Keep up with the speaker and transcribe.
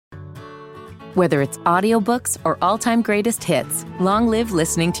Whether it's audiobooks or all-time greatest hits, long live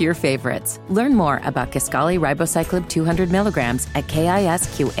listening to your favorites. Learn more about Kisqali Ribociclib 200 milligrams at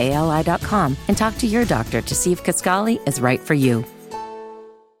KISQALI.com and talk to your doctor to see if Kisqali is right for you.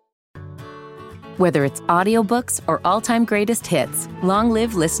 Whether it's audiobooks or all-time greatest hits, long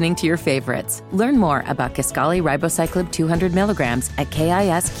live listening to your favorites. Learn more about Kisqali Ribociclib 200 milligrams at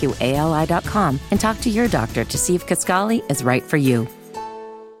KISQALI.com and talk to your doctor to see if Kisqali is right for you.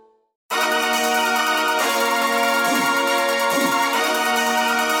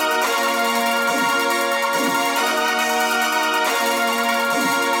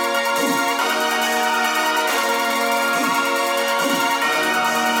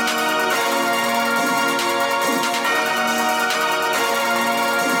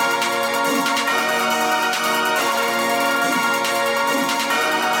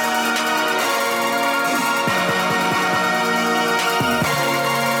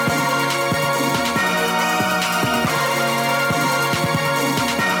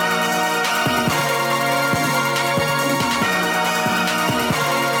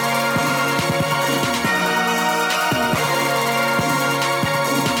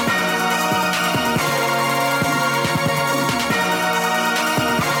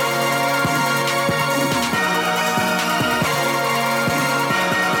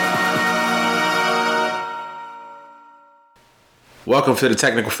 Welcome to the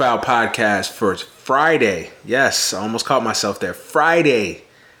Technical Foul Podcast for Friday. Yes, I almost caught myself there. Friday,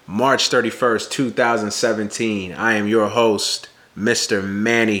 March 31st, 2017. I am your host, Mr.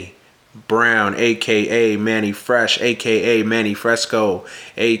 Manny Brown, a.k.a. Manny Fresh, a.k.a. Manny Fresco,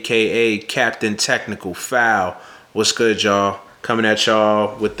 a.k.a. Captain Technical Foul. What's good, y'all? Coming at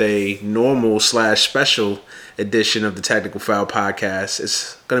y'all with a normal/special edition of the Technical Foul Podcast.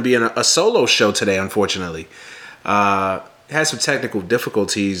 It's going to be a solo show today, unfortunately. Had some technical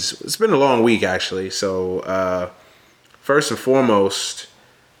difficulties. It's been a long week, actually. So, first and foremost,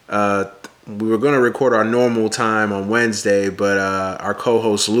 we were going to record our normal time on Wednesday, but our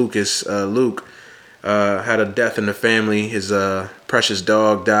co-host Luke had a death in the family. His precious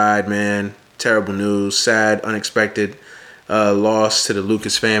dog died, man. Terrible news. Sad, unexpected loss to the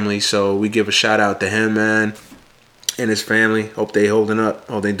Lucas family. So we give a shout out to him, man, and his family. Hope they holding up.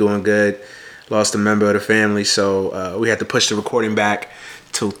 Hope they doing good. Lost a member of the family, so we had to push the recording back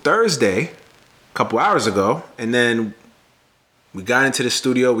till Thursday, a couple hours ago, and then we got into the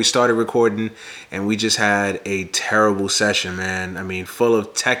studio, we started recording, and we just had a terrible session, man. I mean, full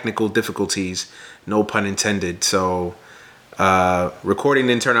of technical difficulties, no pun intended. So recording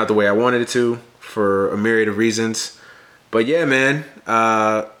didn't turn out the way I wanted it to for a myriad of reasons. But yeah, man,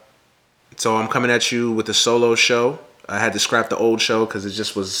 so I'm coming at you with a solo show. I had to scrap the old show because it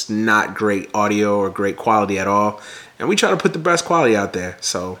just was not great audio or great quality at all. And we try to put the best quality out there.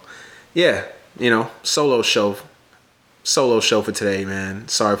 So, yeah, solo show for today, man.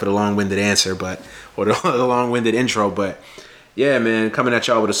 Sorry for the long-winded answer, or the long-winded intro. But, yeah, man, coming at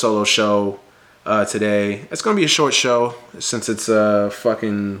y'all with a solo show today. It's going to be a short show since it's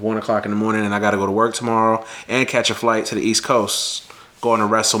fucking 1 o'clock in the morning and I got to go to work tomorrow and catch a flight to the East Coast going to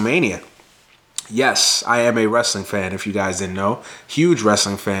WrestleMania. Yes, I am a wrestling fan, if you guys didn't know. Huge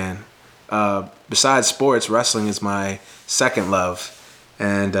wrestling fan. Besides sports, wrestling is my second love.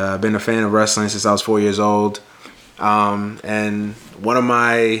 And I've been a fan of wrestling since I was 4 years old. And one of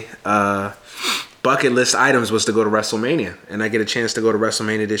my bucket list items was to go to WrestleMania. And I get a chance to go to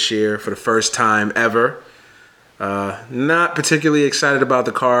WrestleMania this year for the first time ever. Not particularly excited about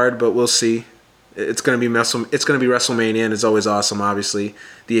the card, but we'll see. It's gonna be WrestleMania, and it's always awesome. Obviously,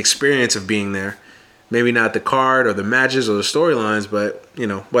 the experience of being there. Maybe not the card or the matches or the storylines, but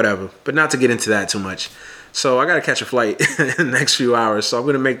whatever. But not to get into that too much. So I gotta catch a flight in the next few hours. So I'm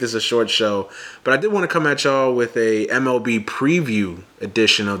gonna make this a short show. But I did want to come at y'all with a MLB preview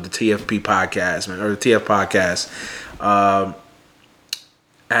edition of the TFP podcast, man, or the TF podcast.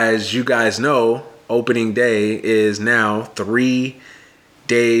 As you guys know, opening day is now 3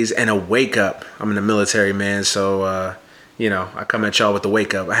 days and a wake up. I'm in the military, man, so I come at y'all with the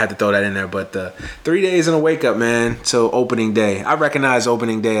wake up. I had to throw that in there, but 3 days and a wake up, man, till opening day. I recognize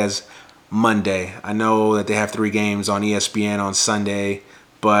opening day as Monday. I know that they have 3 games on ESPN on Sunday,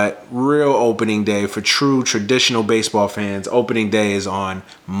 but real opening day for true traditional baseball fans, opening day is on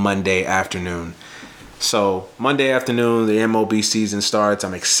Monday afternoon. So Monday afternoon, the MLB season starts.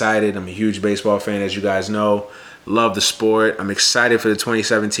 I'm excited. I'm a huge baseball fan, as you guys know. Love the sport. I'm excited for the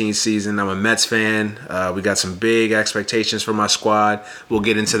 2017 season. I'm a Mets fan. We got some big expectations for my squad. We'll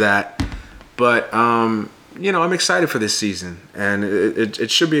get into that. But, I'm excited for this season. And it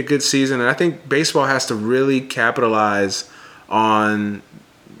should be a good season. And I think baseball has to really capitalize on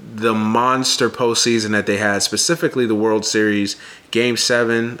the monster postseason that they had, specifically the World Series, Game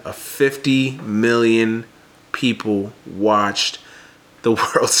 7, 50 million people watched the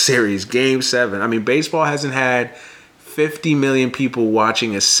World Series, Game 7. I mean, baseball hasn't had 50 million people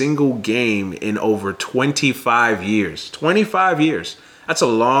watching a single game in over 25 years. 25 years. That's a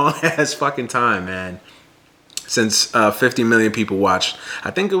long-ass fucking time, man, since 50 million people watched.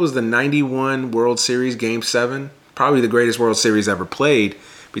 I think it was the 91 World Series, Game 7. Probably the greatest World Series ever played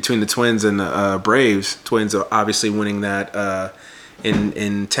between the Twins and the Braves. Twins are obviously winning that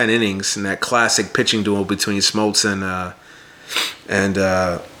in 10 innings in that classic pitching duel between Smoltz and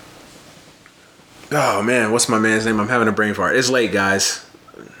oh man, what's my man's name? I'm having a brain fart. It's late, guys.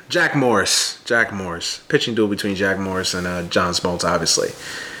 Jack Morris. Pitching duel between Jack Morris and John Smoltz, obviously.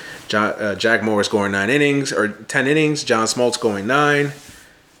 Jack Morris going 9 innings or 10 innings. John Smoltz going 9.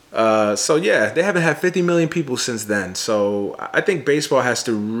 So yeah, they haven't had 50 million people since then. So I think baseball has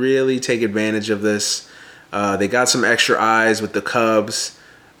to really take advantage of this. They got some extra eyes with the Cubs.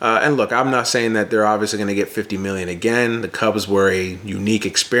 And look, I'm not saying that they're obviously going to get 50 million again. The Cubs were a unique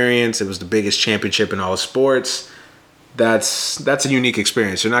experience. It was the biggest championship in all sports. That's a unique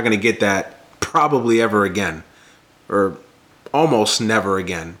experience. You're not going to get that probably ever again, or almost never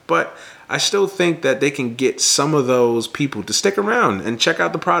again. But I still think that they can get some of those people to stick around and check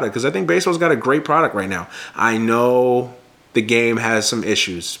out the product, because I think baseball's got a great product right now. I know the game has some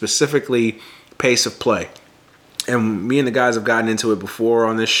issues, specifically pace of play. And me and the guys have gotten into it before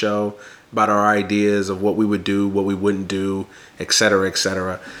on this show about our ideas of what we would do, what we wouldn't do, et cetera, et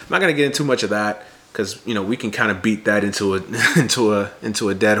cetera. I'm not going to get into much of that because, you know, we can kind of beat that into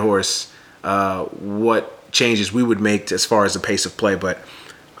a dead horse, what changes we would make as far as the pace of play. But,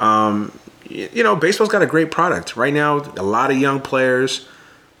 you know, baseball's got a great product. Right now, a lot of young players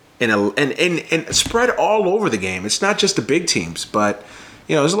and spread all over the game. It's not just the big teams, but,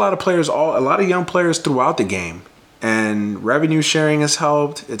 you know, there's a lot of young players throughout the game. And revenue sharing has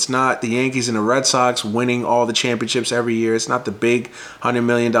helped. It's not the Yankees and the Red Sox winning all the championships every year. It's not the big $100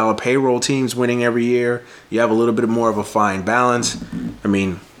 million payroll teams winning every year. You have a little bit more of a fine balance. I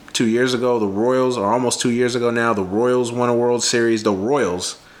mean, 2 years ago, the Royals, or almost 2 years ago now, the Royals won a World Series. The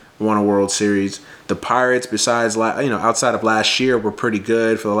Royals won a World Series. The Pirates, besides, you know, outside of last year, were pretty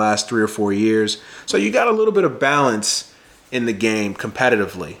good for the last 3 or 4 years. So you got a little bit of balance in the game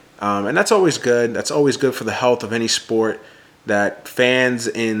competitively. And that's always good. That's always good for the health of any sport, that fans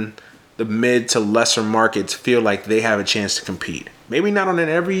in the mid to lesser markets feel like they have a chance to compete. Maybe not on an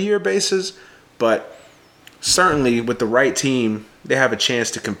every year basis, but certainly with the right team, they have a chance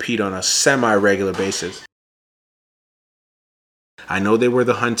to compete on a semi-regular basis. I know they were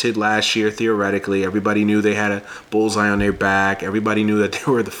the hunted last year, theoretically. Everybody knew they had a bullseye on their back. Everybody knew that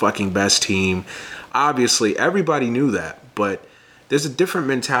they were the fucking best team. Obviously, everybody knew that, but there's a different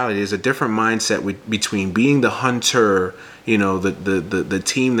mentality. There's a different mindset between being the hunter, you know, the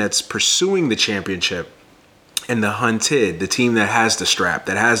team that's pursuing the championship, and the hunted, the team that has the strap,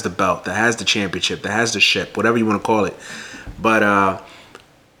 that has the belt, that has the championship, that has the ship, whatever you want to call it. But,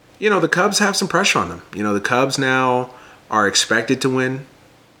 you know, the Cubs have some pressure on them. You know, the Cubs now are expected to win.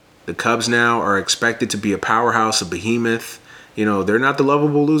 The Cubs now are expected to be a powerhouse, a behemoth. You know, they're not the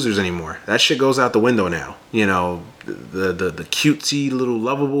lovable losers anymore. That shit goes out the window now. You know, the cutesy little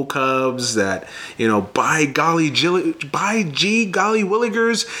lovable Cubs that, you know, by golly willigers,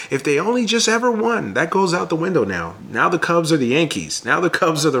 if they only just ever won, that goes out the window now. Now the Cubs are the Yankees. Now the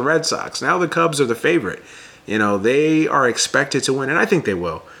Cubs are the Red Sox. Now the Cubs are the favorite. You know, they are expected to win, and I think they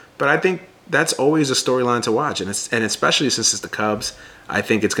will. But I think that's always a storyline to watch, and especially since it's the Cubs, I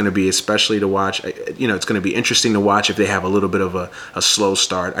think it's going to be especially to watch. You know, it's going to be interesting to watch if they have a little bit of a slow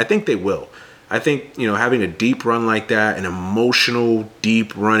start. I think they will. I think, you know, having a deep run like that, an emotional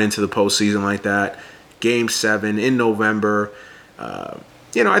deep run into the postseason like that, Game 7 in November,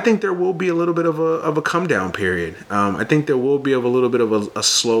 you know, I think there will be a little bit of a come down period. I think there will be a little bit of a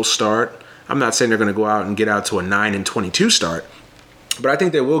slow start. I'm not saying they're going to go out and get out to a 9-22 start, but I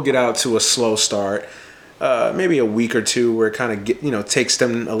think they will get out to a slow start. Maybe a week or two where it kind of takes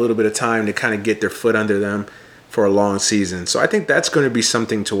them a little bit of time to kind of get their foot under them for a long season. So I think that's going to be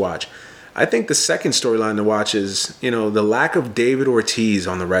something to watch. I think the second storyline to watch is, you know, the lack of David Ortiz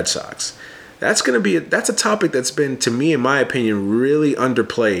on the Red Sox. That's a topic that's been, to me, in my opinion, really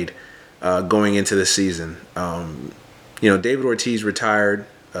underplayed going into the season. You know, David Ortiz retired.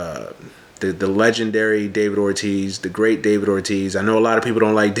 The legendary David Ortiz, the great David Ortiz. I know a lot of people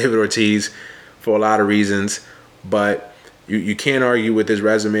don't like David Ortiz for a lot of reasons, but you can't argue with his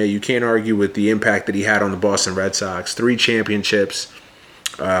resume. You can't argue with the impact that he had on the Boston Red Sox. 3 championships,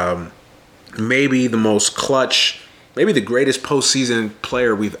 maybe the most clutch maybe the greatest postseason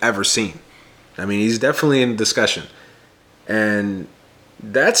player we've ever seen. I mean, he's definitely in discussion. And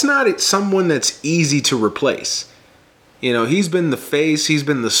that's not someone that's easy to replace. You know, he's been the face, he's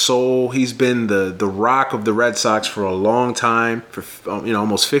been the soul, he's been the rock of the Red Sox for a long time, for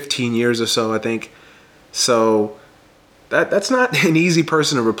almost 15 years or so, I think. So that's not an easy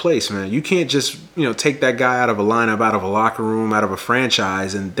person to replace, man. You can't just, take that guy out of a lineup, out of a locker room, out of a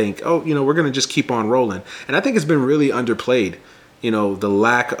franchise and think, we're going to just keep on rolling. And I think it's been really underplayed. The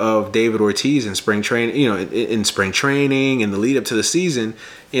lack of David Ortiz in spring training, in spring training and the lead up to the season,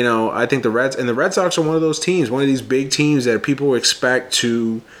 I think the Red Sox are one of those teams, one of these big teams that people expect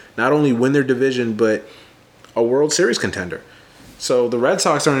to not only win their division, but a World Series contender. So the Red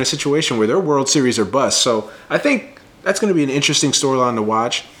Sox are in a situation where their World Series are bust. So I think that's going to be an interesting storyline to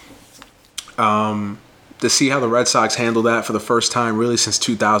watch, to see how the Red Sox handle that for the first time really since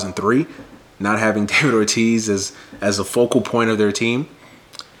 2003. Not having David Ortiz as a focal point of their team.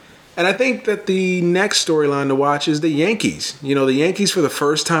 And I think that the next storyline to watch is the Yankees. The Yankees for the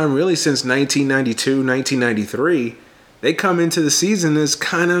first time really since 1992, 1993, they come into the season as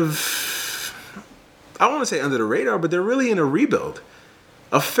kind of, I don't want to say under the radar, but they're really in a rebuild.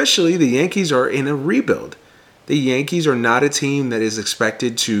 Officially, the Yankees are in a rebuild. The Yankees are not a team that is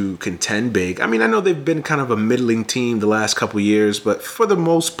expected to contend big. I mean, I know they've been kind of a middling team the last couple years, but for the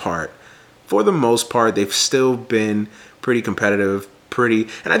most part, they've still been pretty competitive,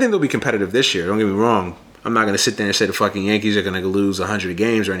 and I think they'll be competitive this year. Don't get me wrong. I'm not going to sit there and say the fucking Yankees are going to lose 100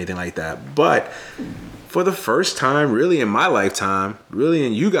 games or anything like that. But for the first time, really in my lifetime, really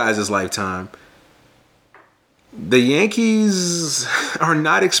in you guys' lifetime, the Yankees are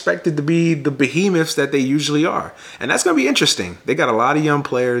not expected to be the behemoths that they usually are. And that's going to be interesting. They got a lot of young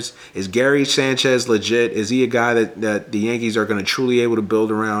players. Is Gary Sanchez legit? Is he a guy that the Yankees are going to truly able to build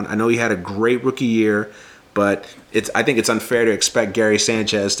around? I know he had a great rookie year, but I think it's unfair to expect Gary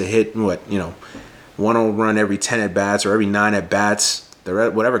Sanchez to hit, one home run every 10 at-bats or every 9 at-bats,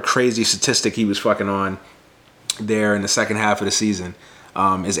 whatever crazy statistic he was fucking on there in the second half of the season.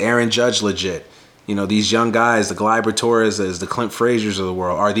 Is Aaron Judge legit? These young guys, the Gleyber Torreses, the Clint Frazier's of the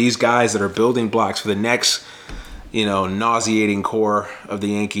world, are these guys that are building blocks for the next, nauseating core of the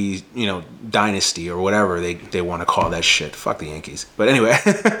Yankees, dynasty or whatever they want to call that shit. Fuck the Yankees. But anyway,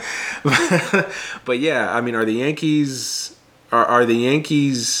 but yeah, I mean, are the Yankees,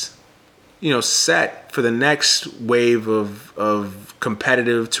 set for the next wave of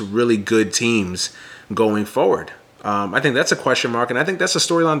competitive to really good teams going forward? I think that's a question mark, and I think that's a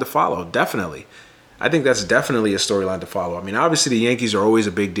storyline to follow, definitely. I think that's definitely a storyline to follow. I mean, obviously the Yankees are always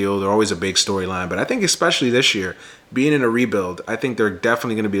a big deal. They're always a big storyline. But I think especially this year, being in a rebuild, I think they're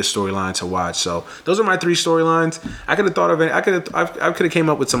definitely going to be a storyline to watch. So those are my 3 storylines. I could have thought of it. I could have came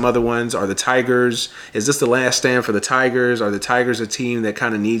up with some other ones. Are the Tigers, is this the last stand for the Tigers? Are the Tigers a team that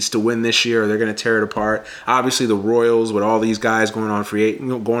kind of needs to win this year, or they're going to tear it apart? Obviously the Royals, with all these guys going on to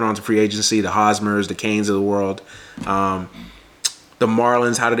free agency, the Hosmers, the Canes of the world. The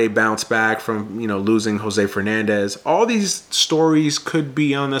Marlins, how do they bounce back from, losing Jose Fernandez? All these stories could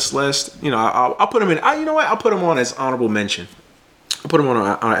be on this list. I'll put them in. I'll put them on as honorable mention.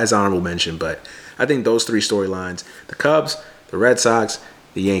 But I think those 3 storylines, the Cubs, the Red Sox,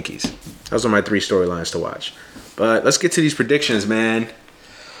 the Yankees, those are my 3 storylines to watch. But let's get to these predictions, man.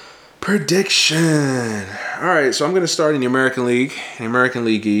 Prediction. All right, so I'm going to start in the American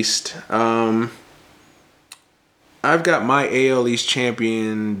League East. I've got my AL East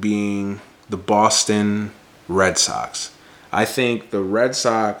champion being the Boston Red Sox. I think the Red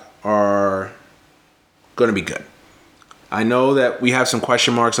Sox are going to be good. I know that we have some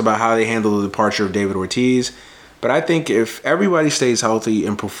question marks about how they handle the departure of David Ortiz, but I think if everybody stays healthy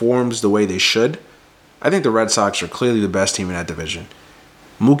and performs the way they should, I think the Red Sox are clearly the best team in that division.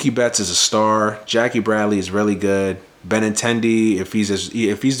 Mookie Betts is a star. Jackie Bradley is really good. Benintendi, if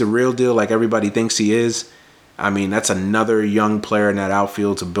he's the real deal like everybody thinks he is, I mean, that's another young player in that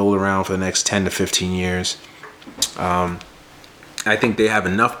outfield to build around for the next 10 to 15 years. I think they have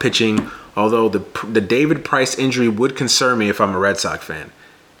enough pitching, although the David Price injury would concern me if I'm a Red Sox fan.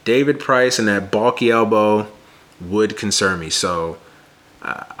 David Price and that bulky elbow would concern me. So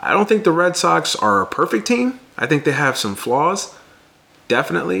I don't think the Red Sox are a perfect team. I think they have some flaws,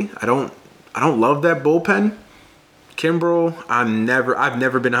 definitely. I don't love that bullpen. Kimbrel, I've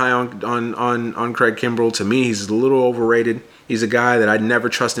never been high on Craig Kimbrel. To me, he's a little overrated. He's a guy that I'd never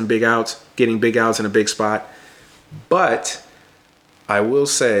trust in big outs, getting big outs in a big spot. But I will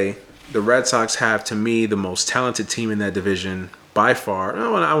say the Red Sox have, to me, the most talented team in that division by far.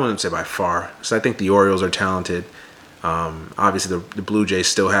 I wouldn't say by far, because I think the Orioles are talented. Obviously, the Blue Jays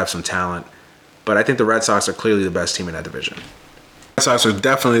still have some talent. But I think the Red Sox are clearly the best team in that division. Red Sox are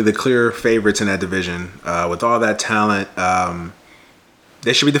definitely the clear favorites in that division. With all that talent,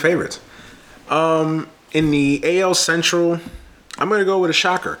 they should be the favorites. In the AL Central, I'm going to go with a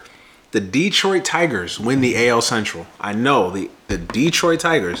shocker. The Detroit Tigers win the AL Central. I know, the Detroit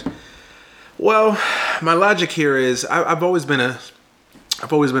Tigers. Well, my logic here is I've always been a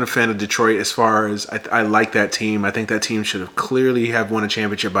fan of Detroit as far as I like that team. I think that team should have clearly have won a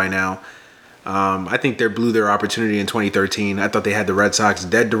championship by now. I think they blew their opportunity in 2013. I thought they had the Red Sox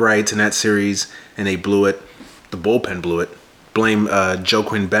dead to rights in that series, and they blew it. The bullpen blew it. Blame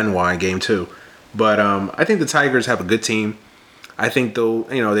Joaquin Benoit in Game 2. But I think the Tigers have a good team. I think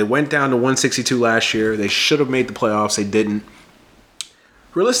they went down to 162 last year. They should have made the playoffs. They didn't.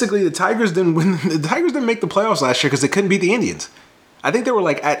 Realistically, the Tigers didn't win. The Tigers didn't make the playoffs last year because they couldn't beat the Indians. I think they were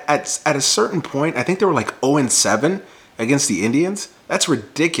like at a certain point. I think they were like 0-7 against the Indians. That's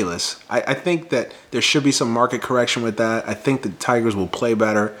ridiculous. I think that there should be some market correction with that. I think the Tigers will play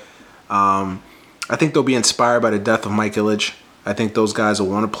better. I think they'll be inspired by the death of Mike Ilitch. I think those guys will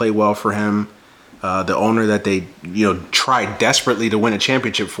want to play well for him. The owner that they tried desperately to win a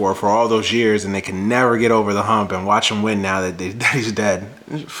championship for all those years, and they can never get over the hump, and watch him win now that he's dead.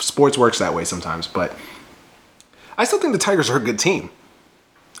 Sports works that way sometimes, but I still think the Tigers are a good team.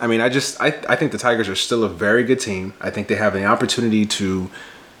 I mean, I think the Tigers are still a very good team. I think they have the opportunity to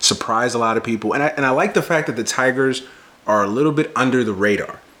surprise a lot of people, and I like the fact that the Tigers are a little bit under the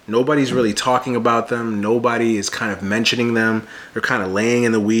radar. Nobody's really talking about them. Nobody is kind of mentioning them. They're kind of laying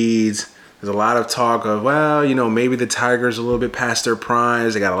in the weeds. There's a lot of talk of, maybe the Tigers are a little bit past their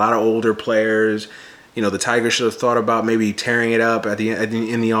primes. They got a lot of older players. The Tigers should have thought about maybe tearing it up in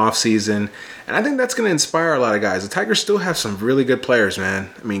the offseason. And I think that's going to inspire a lot of guys. The Tigers still have some really good players,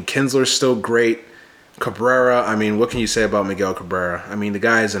 man. I mean, Kinsler's still great. Cabrera, I mean, what can you say about Miguel Cabrera? I mean, the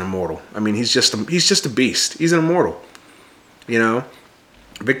guy is an immortal. I mean, he's just a beast. He's an immortal.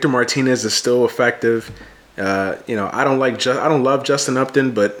 Victor Martinez is still effective. I don't love Justin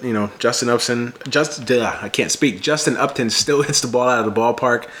Upton, but Justin Upton still hits the ball out of the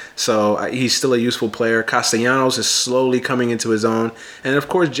ballpark, so he's still a useful player. Castellanos is slowly coming into his own, and of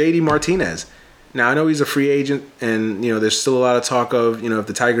course JD Martinez. Now I know he's a free agent, and there's still a lot of talk of if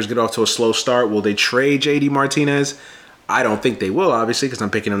the Tigers get off to a slow start, will they trade JD Martinez? I don't think they will, obviously, because I'm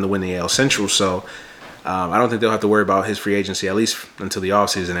picking him to win the AL Central, so I don't think they'll have to worry about his free agency, at least until the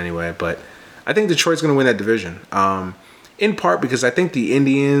offseason anyway, but I think Detroit's going to win that division, in part because I think the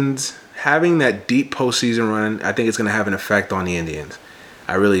Indians, having that deep postseason run, I think it's going to have an effect on the Indians.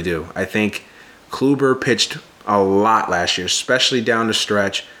 I really do. I think Kluber pitched a lot last year, especially down the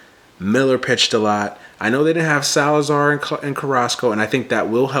stretch. Miller pitched a lot. I know they didn't have Salazar and Carrasco, and I think that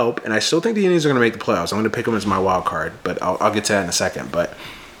will help. And I still think the Indians are going to make the playoffs. I'm going to pick them as my wild card, but I'll get to that in a second. But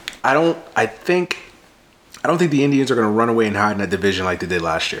I don't think the Indians are going to run away and hide in that division like they did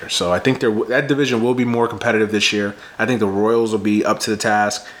last year. So I think that division will be more competitive this year. I think the Royals will be up to the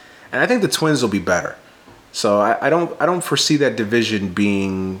task, and I think the Twins will be better. So I don't foresee that division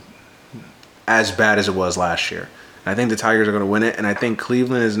being as bad as it was last year. I think the Tigers are going to win it, and I think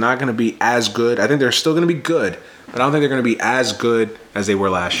Cleveland is not going to be as good. I think they're still going to be good, but I don't think they're going to be as good as they were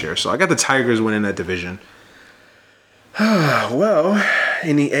last year. So I got the Tigers winning that division. Well,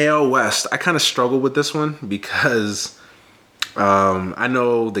 in the AL West, I kind of struggle with this one because I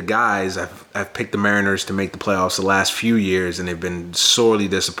know the guys have picked the Mariners to make the playoffs the last few years, and they've been sorely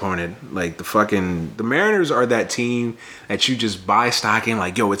disappointed. Like the Mariners are that team that you just buy stock in,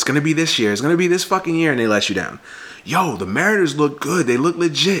 like, yo, it's gonna be this year, it's gonna be this fucking year, and they let you down. Yo, the Mariners look good, they look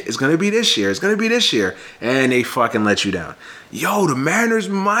legit, it's gonna be this year, it's gonna be this year, and they fucking let you down. Yo, the Mariners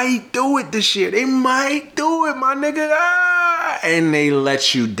might do it this year, they might do it, my nigga, and they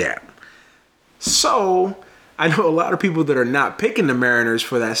let you down. So I know a lot of people that are not picking the Mariners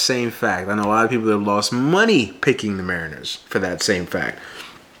for that same fact. I know a lot of people that have lost money picking the Mariners for that same fact.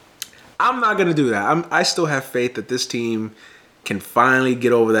 I'm not going to do that. I still have faith that this team can finally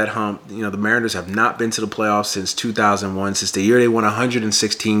get over that hump. The Mariners have not been to the playoffs since 2001, since the year they won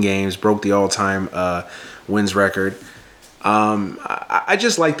 116 games, broke the all-time wins record. I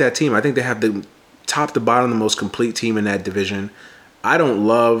just like that team. I think they have the top to bottom the most complete team in that division. I don't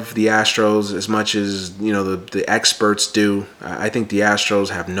love the Astros as much as the experts do. I think the Astros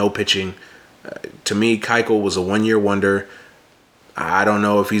have no pitching. To me, Keuchel was a one-year wonder. I don't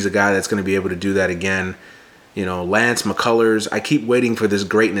know if he's a guy that's going to be able to do that again. Lance McCullers. I keep waiting for this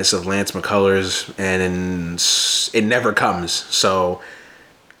greatness of Lance McCullers, and it never comes. So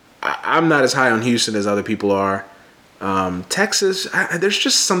I'm not as high on Houston as other people are. Texas, there's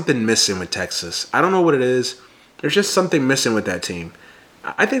just something missing with Texas. I don't know what it is. There's just something missing with that team.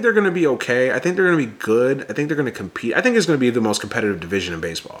 I think they're going to be okay. I think they're going to be good. I think they're going to compete. I think it's going to be the most competitive division in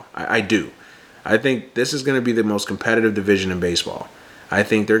baseball. I do. I think this is going to be the most competitive division in baseball. I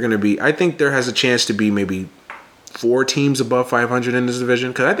think they're going to be. I think there has a chance to be maybe 4 teams above 500 in this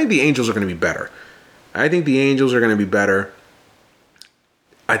division because I think the Angels are going to be better. I think the Angels are going to be better.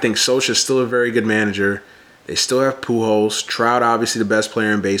 I think Socha's still a very good manager. They still have Pujols. Trout, obviously the best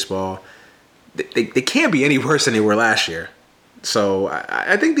player in baseball. They can't be any worse than they were last year. So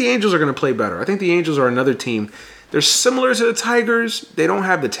I think the Angels are going to play better. I think the Angels are another team. They're similar to the Tigers. They don't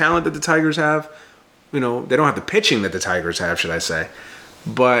have the talent that the Tigers have. They don't have the pitching that the Tigers have, should I say.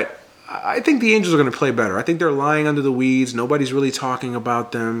 But I think the Angels are going to play better. I think they're lying under the weeds. Nobody's really talking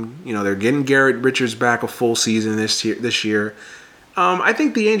about them. They're getting Garrett Richards back a full season this year. I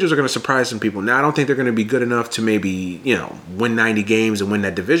think the Angels are going to surprise some people. Now, I don't think they're going to be good enough to maybe, win 90 games and win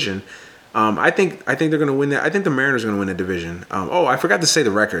that division. I think they're going to win that. I think the Mariners are going to win the division. I forgot to say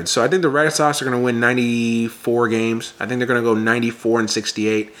the record. So I think the Red Sox are going to win 94 games. I think they're going to go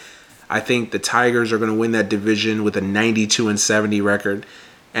 94-68. I think the Tigers are going to win that division with a 92-70 record.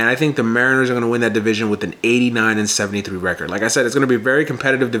 And I think the Mariners are going to win that division with an 89-73 record. Like I said, it's going to be a very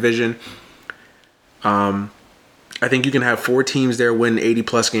competitive division. I think you can have 4 teams there win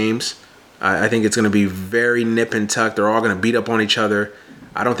 80-plus games. I think it's going to be very nip and tuck. They're all going to beat up on each other.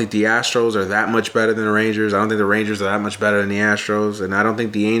 I don't think the Astros are that much better than the Rangers. I don't think the Rangers are that much better than the Astros. And I don't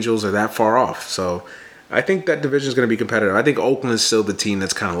think the Angels are that far off. So I think that division is going to be competitive. I think Oakland's still the team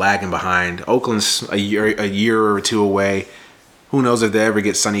that's kind of lagging behind. Oakland's a year or 2 away. Who knows if they ever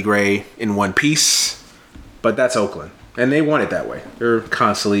get Sonny Gray in one piece. But that's Oakland. And they want it that way. They're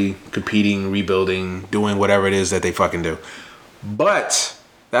constantly competing, rebuilding, doing whatever it is that they fucking do. But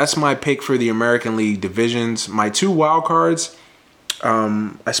that's my pick for the American League divisions. My 2 wild cards,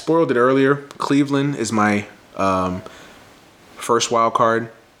 I spoiled it earlier. Cleveland is my first wild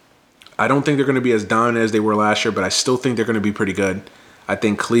card. I don't think they're going to be as dominant as they were last year, but I still think they're going to be pretty good. I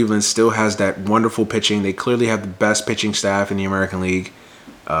think Cleveland still has that wonderful pitching. They clearly have the best pitching staff in the American League.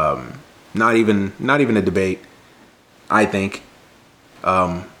 Not even a debate. I think.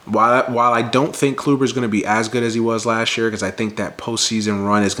 While I don't think Kluber's going to be as good as he was last year, because I think that postseason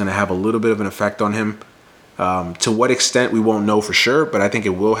run is going to have a little bit of an effect on him. To what extent, we won't know for sure, but I think it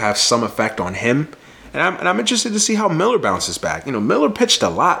will have some effect on him. And I'm interested to see how Miller bounces back. Miller pitched a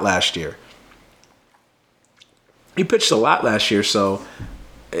lot last year. He pitched a lot last year, so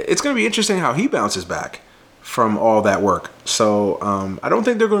it's going to be interesting how he bounces back from all that work. So I don't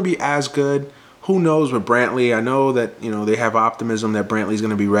think they're going to be as good. Who knows with Brantley? I know that, they have optimism that Brantley's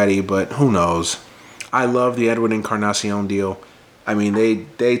going to be ready, but who knows? I love the Edwin Encarnacion deal. I mean,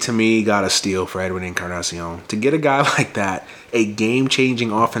 they to me got a steal for Edwin Encarnacion. To get a guy like that, a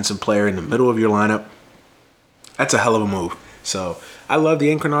game-changing offensive player in the middle of your lineup, that's a hell of a move. So I love the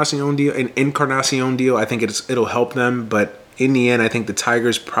Encarnacion deal. I think it'll help them, but in the end, I think the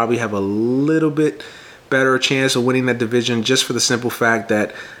Tigers probably have a little bit better chance of winning that division just for the simple fact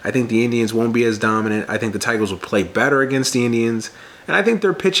that I think the Indians won't be as dominant. I think the Tigers will play better against the Indians, and I think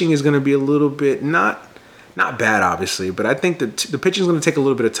their pitching is going to be a little bit not bad, obviously, but I think the pitching is going to take a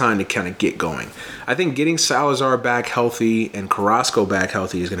little bit of time to kind of get going. I think getting Salazar back healthy and Carrasco back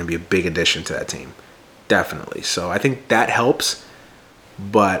healthy is going to be a big addition to that team, definitely. So I think that helps,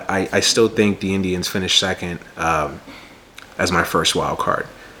 but I still think the Indians finish second as my first wild card.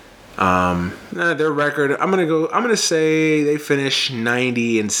 Their record, I'm gonna say they finish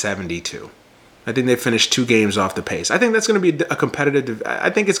 90-72. I think they finished 2 games off the pace. I think that's going to be a competitive. I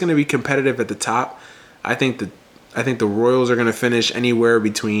think it's going to be competitive at the top. I think the Royals are going to finish anywhere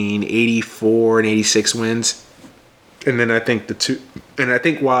between 84 and 86 wins, and then I think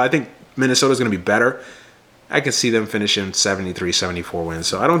while I think Minnesota's going to be better, I can see them finishing 73, 74 wins.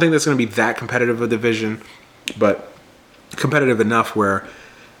 So I don't think that's going to be that competitive a division, but competitive enough where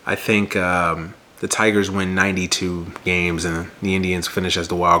I think the Tigers win 92 games and the Indians finish as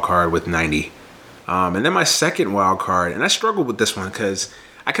the wild card with 90. And then my second wild card, and I struggled with this one because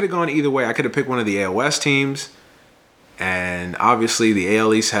I could have gone either way. I could have picked one of the AL West teams, and obviously the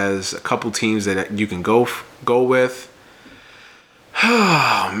AL East has a couple teams that you can go with.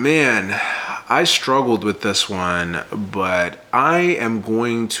 Oh, man. I struggled with this one, but I am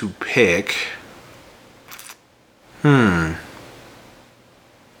going to pick...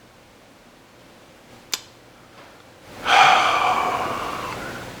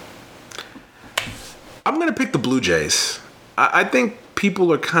 I'm going to pick the Blue Jays. I think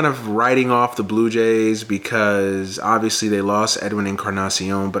people are kind of writing off the Blue Jays because obviously they lost Edwin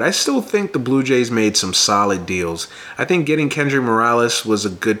Encarnacion, but I still think the Blue Jays made some solid deals. I think getting Kendrick Morales was a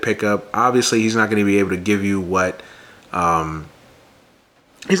good pickup. Obviously, he's not going to be able to give you what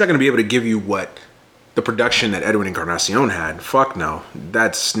he's not going to be able to give you what the production that Edwin Encarnacion had. Fuck no.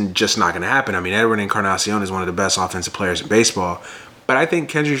 That's just not going to happen. I mean, Edwin Encarnacion is one of the best offensive players in baseball. But I think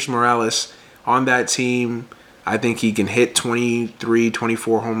Kendrys Morales on that team, I think he can hit 23,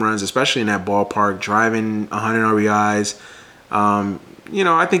 24 home runs, especially in that ballpark, driving 100 RBIs.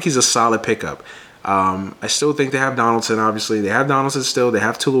 I think he's a solid pickup. I still think they have Donaldson, obviously. They have Donaldson still. They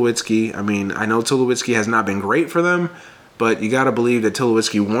have Tulowitzki. I mean, I know Tulowitzki has not been great for them, but you got to believe that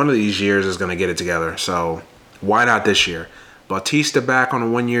Tulowitzki one of these years is going to get it together. So why not this year? Bautista back on a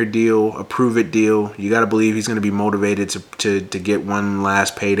 1-year deal, a prove-it deal. You got to believe he's going to be motivated to get one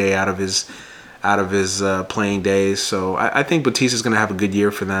last payday out of his playing days. So I think Bautista's going to have a good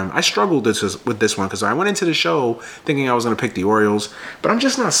year for them. I struggled with this one because I went into the show thinking I was going to pick the Orioles, but I'm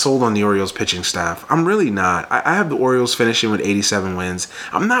just not sold on the Orioles pitching staff. I'm really not. I have the Orioles finishing with 87 wins.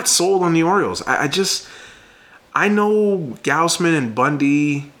 I'm not sold on the Orioles. I know Gausman and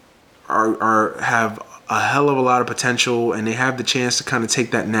Bundy have a hell of a lot of potential, and they have the chance to kind of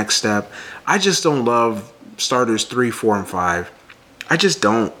take that next step. I just don't love starters 3, 4, and 5. I just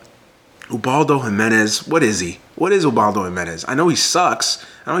don't. Ubaldo Jimenez, what is he? What is Ubaldo Jimenez? I know he sucks.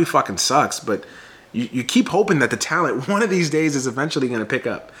 I know he fucking sucks, but you keep hoping that the talent one of these days is eventually going to pick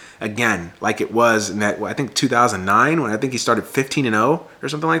up again, like it was in that, I think 2009, when I think he started 15-0 or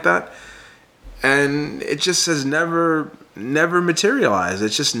something like that. And it just has never materialized.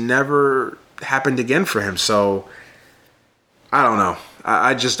 It's just never happened again for him. So I don't know.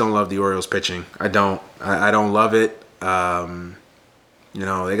 I just don't love the Orioles pitching. I don't love it.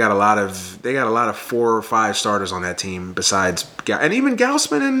 They got a lot of 4 or 5 starters on that team besides and even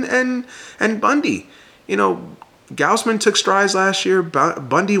Gausman and Bundy. Gausman took strides last year.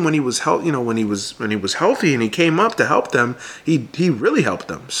 Bundy, when he was healthy and he came up to help them, he really helped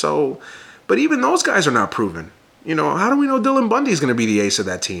them. So, but even those guys are not proven. How do we know Dylan Bundy is going to be the ace of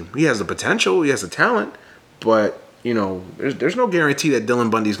that team? He has the potential, he has the talent, but there's no guarantee that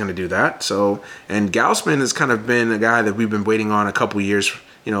Dylan Bundy is going to do that. So, and Gausman has kind of been a guy that we've been waiting on a couple years,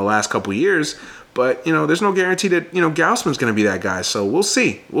 last couple years. But, there's no guarantee that, Gausman's going to be that guy. So we'll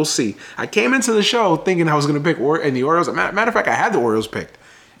see. We'll see. I came into the show thinking I was going to pick the Orioles. Matter of fact, I had the Orioles picked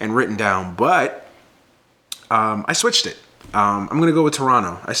and written down, but I switched it. I'm going to go with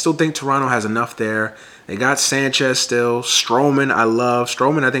Toronto. I still think Toronto has enough there. They got Sanchez still. Stroman, I love.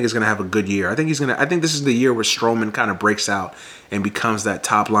 Stroman, I think, is going to have a good year. I think this is the year where Stroman kind of breaks out and becomes that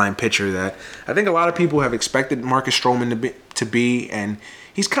top-line pitcher that I think a lot of people have expected Marcus Stroman to be, and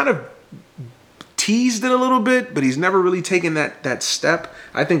he's kind of teased it a little bit, but he's never really taken that step.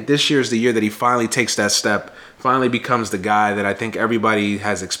 I think this year is the year that he finally takes that step, finally becomes the guy that I think everybody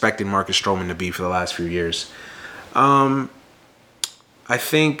has expected Marcus Stroman to be for the last few years. I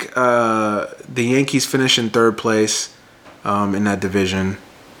think the Yankees finish in 3rd place in that division.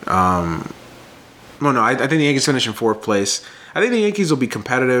 I think the Yankees finish in 4th place. I think the Yankees will be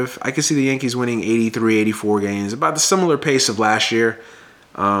competitive. I can see the Yankees winning 83, 84 games, about the similar pace of last year.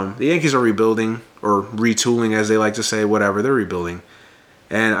 The Yankees are rebuilding, or retooling, as they like to say, whatever. They're rebuilding.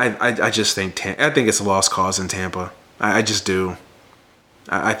 And I just think it's a lost cause in Tampa. I just do.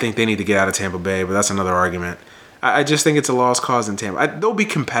 I think they need to get out of Tampa Bay, but that's another argument. I just think it's a lost cause in Tampa. They'll be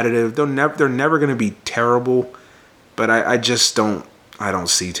competitive. They're never going to be terrible, but I just don't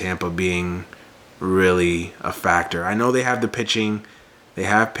see Tampa being really a factor. I know they have the pitching. They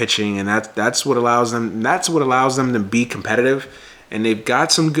have pitching, and that's what allows them. That's what allows them to be competitive. And they've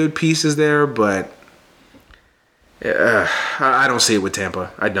got some good pieces there, but I don't see it with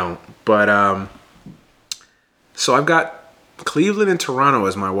Tampa. I don't. But so I've got Cleveland and Toronto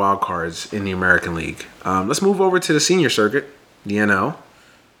as my wild cards in the American League. Let's move over to the senior circuit, the NL.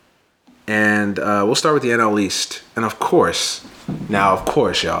 And we'll start with the NL East. And of course,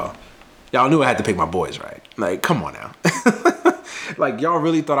 y'all knew I had to pick my boys, right? Like, come on now. Like, y'all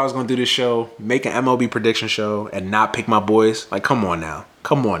really thought I was going to do this show, make an MLB prediction show, and not pick my boys? Like, come on now,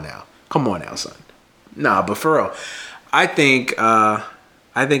 son. Nah, but for real, I think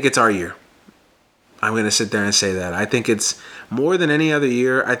it's our year. I'm going to sit there and say that. I think it's more than any other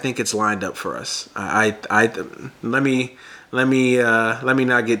year. I think it's lined up for us. Let me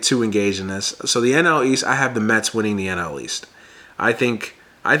not get too engaged in this. So the NL East, I have the Mets winning the NL East. I think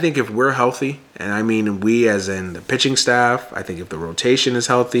if we're healthy, and I mean we as in the pitching staff, I think if the rotation is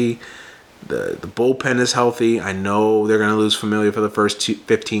healthy, the bullpen is healthy, I know they're going to lose Familia for the first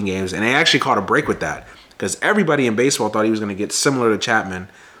 15 games. And they actually caught a break with that because everybody in baseball thought he was going to get similar to Chapman.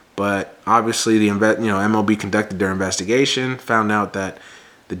 But obviously, MLB conducted their investigation, found out that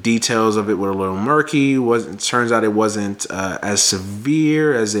the details of it were a little murky. It turns out it wasn't as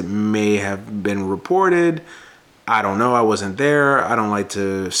severe as it may have been reported. I don't know. I wasn't there. I don't like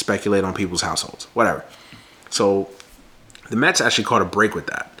to speculate on people's households. Whatever. So the Mets actually caught a break with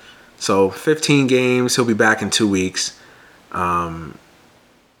that. So 15 games. He'll be back in 2 weeks.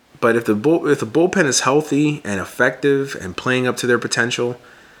 But if the bullpen is healthy and effective and playing up to their potential,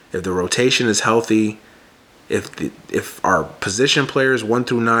 if the rotation is healthy, if our position players 1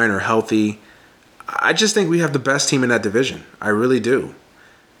 through 9 are healthy, I just think we have the best team in that division. I really do.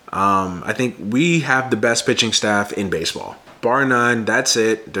 I think we have the best pitching staff in baseball, bar none. That's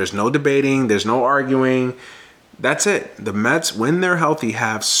it. There's no debating. There's no arguing. That's it. The Mets, when they're healthy,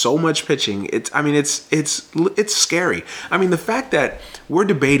 have so much pitching. It's scary. I mean, the fact that we're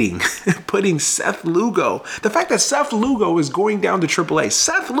debating putting Seth Lugo, the fact that Seth Lugo is going down to AAA.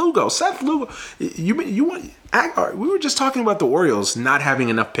 Seth Lugo. You want? We were just talking about the Orioles not having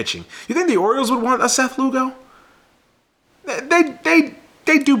enough pitching. You think the Orioles would want a Seth Lugo?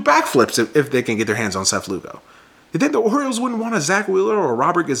 They do backflips if they can get their hands on Seth Lugo. You think the Orioles wouldn't want a Zach Wheeler or a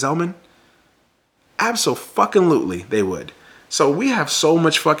Robert Gesellman? Absolutely, they would. So we have so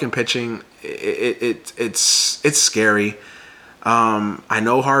much fucking pitching. It's scary. I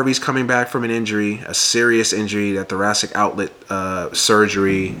know Harvey's coming back from an injury, a serious injury, that thoracic outlet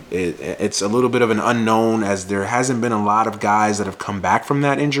surgery. It's a little bit of an unknown, as there hasn't been a lot of guys that have come back from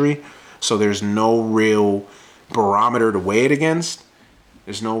that injury. So there's no real barometer to weigh it against.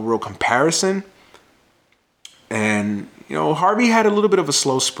 There's no real comparison. And, Harvey had a little bit of a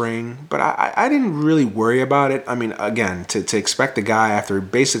slow spring, but I didn't really worry about it. I mean, again, to expect the guy after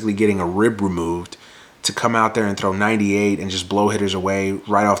basically getting a rib removed to come out there and throw 98 and just blow hitters away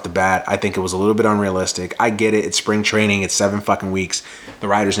right off the bat, I think it was a little bit unrealistic. I get it. It's spring training. It's 7 fucking weeks. The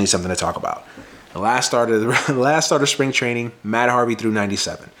Riders need something to talk about. The last start of spring training, Matt Harvey threw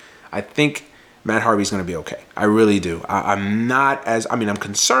 97. I think Matt Harvey's going to be okay. I really do. I'm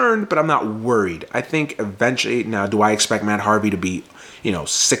concerned, but I'm not worried. I think eventually, now, do I expect Matt Harvey to be,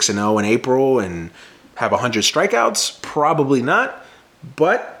 6-0 in April and have 100 strikeouts? Probably not,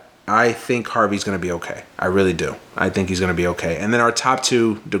 but I think Harvey's going to be okay. I really do. I think he's going to be okay. And then our top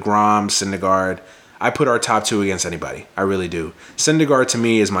two, DeGrom, Syndergaard, I put our top two against anybody. I really do. Syndergaard to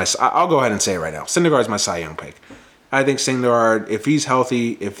me is I'll go ahead and say it right now. Syndergaard is my Cy Young pick. I think Syndergaard, if he's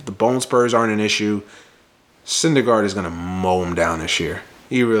healthy, if the bone spurs aren't an issue, Syndergaard is going to mow him down this year.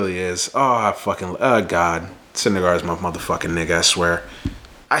 He really is. God. Syndergaard is my motherfucking nigga, I swear.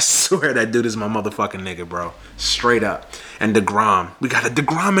 I swear that dude is my motherfucking nigga, bro. Straight up. And DeGrom. We got a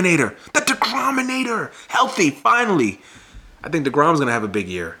DeGrominator. The DeGrominator. Healthy, finally. I think DeGrom's going to have a big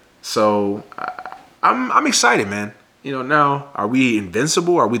year. So, I'm excited, man. Now, are we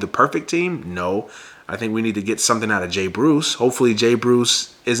invincible? Are we the perfect team? No. I think we need to get something out of Jay Bruce. Hopefully Jay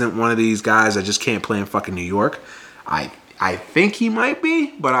Bruce isn't one of these guys that just can't play in fucking New York. I think he might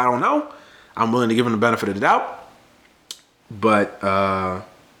be, but I don't know. I'm willing to give him the benefit of the doubt. But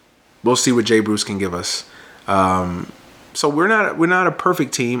we'll see what Jay Bruce can give us. So we're not a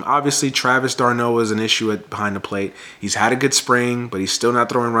perfect team. Obviously, Travis d'Arnaud is an issue behind the plate. He's had a good spring, but he's still not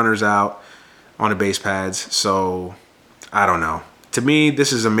throwing runners out on the base pads. So I don't know. To me,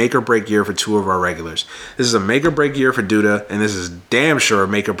 this is a make-or-break year for two of our regulars. This is a make-or-break year for Duda, and this is damn sure a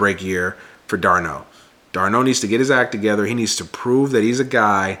make-or-break year for d'Arnaud. d'Arnaud needs to get his act together. He needs to prove that he's a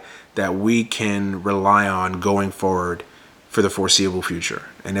guy that we can rely on going forward for the foreseeable future.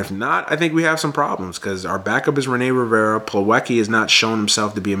 And if not, I think we have some problems, because our backup is Rene Rivera. Plawecki has not shown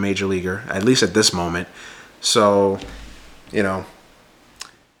himself to be a major leaguer, at least at this moment. So,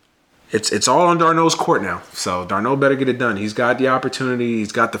 It's all on d'Arnaud's court now. So d'Arnaud better get it done. He's got the opportunity.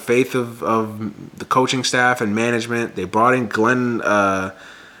 He's got the faith of the coaching staff and management. They brought in Glenn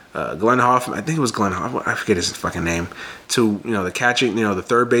Hoffman. I think it was Glenn Hoffman. I forget his fucking name. To the catching, the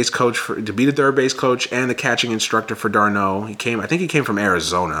third base coach to be the third base coach and the catching instructor for d'Arnaud. I think he came from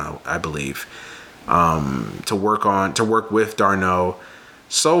Arizona, I believe, to work with d'Arnaud.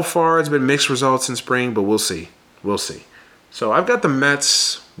 So far, it's been mixed results in spring, but we'll see. So I've got the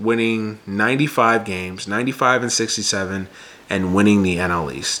Mets winning 95 games, 95 and 67, and winning the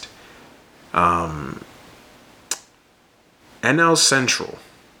NL East. NL Central.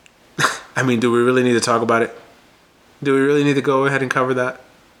 I mean, do we really need to talk about it? Do we really need to go ahead and cover that?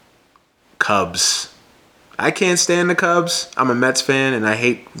 Cubs. I can't stand the Cubs. I'm a Mets fan, and I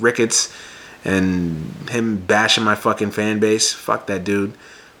hate Ricketts and him bashing my fucking fan base. Fuck that dude.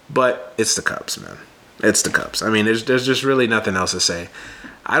 But it's the Cubs, man. It's the Cubs. I mean, there's just really nothing else to say.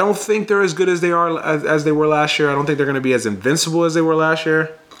 I don't think they're as good as they were last year. I don't think they're going to be as invincible as they were last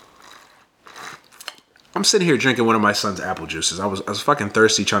year. I'm sitting here drinking one of my son's apple juices. I was fucking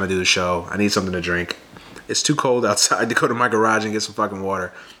thirsty trying to do the show. I need something to drink. It's too cold outside to go to my garage and get some fucking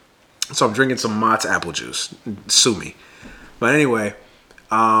water. So I'm drinking some Mott's apple juice. Sue me. But anyway,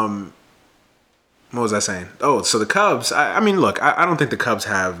 what was I saying? Oh, so the Cubs. I mean, look, I don't think the Cubs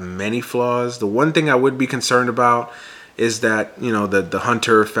have many flaws. The one thing I would be concerned about is that, the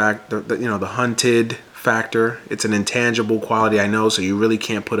hunter fact, the hunted factor. It's an intangible quality, I know, so you really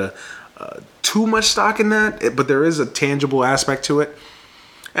can't put too much stock in that. But there is a tangible aspect to it.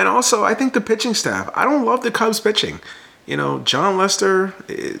 And also, I think the pitching staff. I don't love the Cubs pitching. John Lester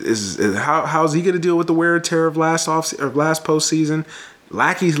is how's he going to deal with the wear and tear of last postseason?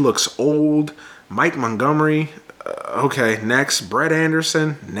 Lackey looks old. Mike Montgomery, okay. Next, Brett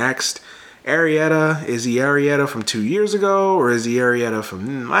Anderson. Next, Arrieta. Is he Arrieta from 2 years ago, or is he Arrieta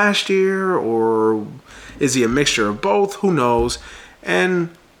from last year, or is he a mixture of both? Who knows?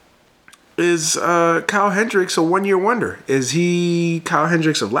 And is Kyle Hendricks a one-year wonder? Is he Kyle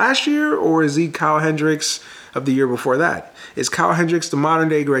Hendricks of last year, or is he Kyle Hendricks of the year before that? Is Kyle Hendricks the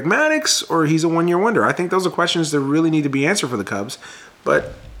modern-day Greg Maddux, or he's a one-year wonder? I think those are questions that really need to be answered for the Cubs,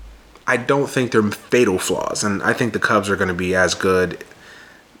 but I don't think they're fatal flaws, and I think the Cubs are going to be as good.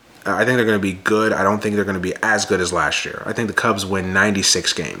 I think they're going to be good. I don't think they're going to be as good as last year. I think the Cubs win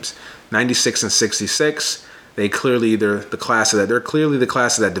 96 games, 96 and 66. They're clearly the class of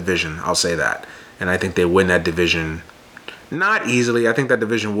that division. I'll say that, and I think they win that division not easily. I think that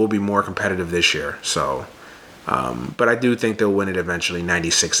division will be more competitive this year. So, but I do think they'll win it eventually,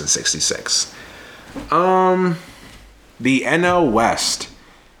 96 and 66. The NL West.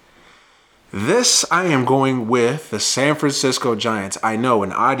 This, I am going with the San Francisco Giants. I know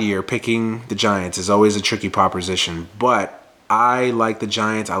an odd year picking the Giants is always a tricky proposition, but I like the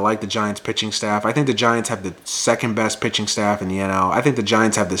Giants. I like the Giants pitching staff. I think the Giants have the second best pitching staff in the NL. I think the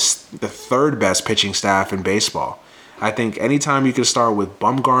Giants have the third best pitching staff in baseball. I think anytime you can start with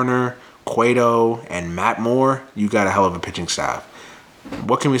Bumgarner, Cueto, and Matt Moore, you got a hell of a pitching staff.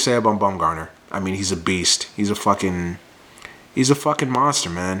 What can we say about Bumgarner? I mean, he's a beast. He's a fucking monster,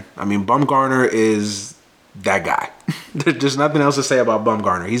 man. I mean, Bumgarner is that guy. There's nothing else to say about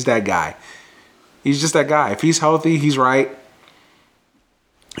Bumgarner. He's that guy. He's just that guy. If he's healthy, he's right.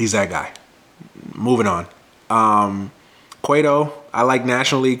 He's that guy. Moving on. Cueto. I like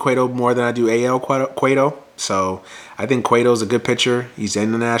National League Cueto more than I do AL Cueto. So I think Cueto's a good pitcher. He's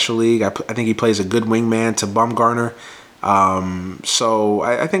in the National League. I think he plays a good wingman to Bumgarner. So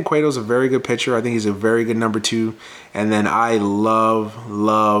I think Cueto's a very good pitcher. I think he's a very good number 2. And then I loved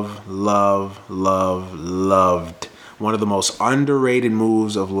one of the most underrated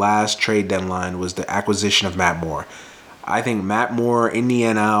moves of last trade deadline was the acquisition of Matt Moore. I think Matt Moore in the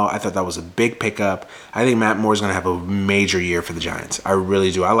NL, I thought that was a big pickup. I think Matt Moore is going to have a major year for the Giants. I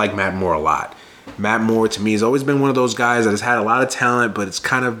really do. I like Matt Moore a lot. Matt Moore, to me, has always been one of those guys that has had a lot of talent, but it's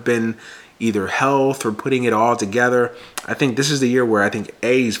kind of been either health or putting it all together. I think this is the year where I think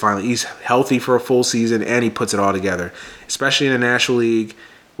he's healthy for a full season and he puts it all together, especially in the National League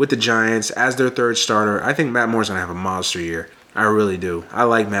with the Giants as their third starter. I think Matt Moore's going to have a monster year. I really do. I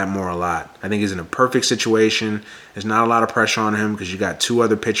like Matt Moore a lot. I think he's in a perfect situation. There's not a lot of pressure on him because you got 2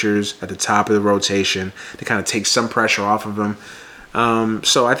 other pitchers at the top of the rotation to kind of take some pressure off of him.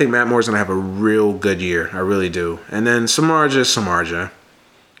 So I think Matt Moore's going to have a real good year. I really do. And then Samardzija.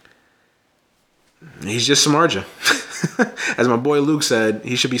 He's just Samardzija. As my boy Luke said,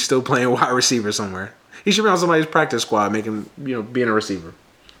 he should be still playing wide receiver somewhere. He should be on somebody's practice squad making, being a receiver.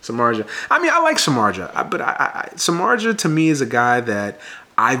 Samardzija. I mean, I like Samardzija, but Samardzija to me is a guy that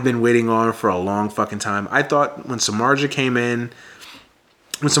I've been waiting on for a long fucking time. I thought when Samardzija came in,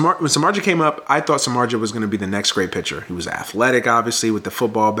 when Samardzija came up, I thought Samardzija was going to be the next great pitcher. He was athletic, obviously, with the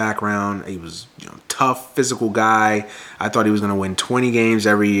football background. He was tough, physical guy. I thought he was going to win 20 games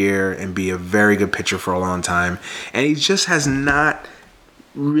every year and be a very good pitcher for a long time. And he just has not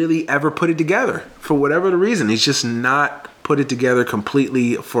really ever put it together for whatever the reason. He's just not put it together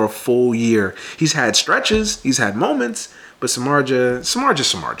completely for a full year. He's had stretches, he's had moments, but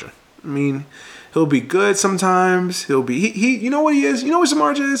Samardzija. I mean, he'll be good sometimes. He'll be he. You know what he is? You know what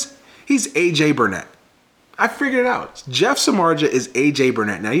Samardzija is? He's AJ Burnett. I figured it out. Jeff Samardzija is AJ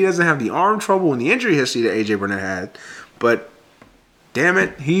Burnett. Now he doesn't have the arm trouble and the injury history that AJ Burnett had, but damn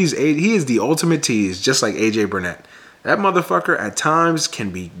it, he is the ultimate tease, just like AJ Burnett. That motherfucker at times can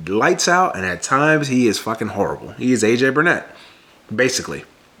be lights out, and at times he is fucking horrible. He is AJ Burnett, basically.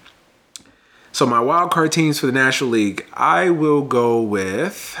 So my wild card teams for the National League, I will go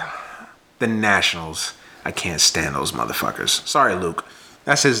with the Nationals. I can't stand those motherfuckers. Sorry, Luke.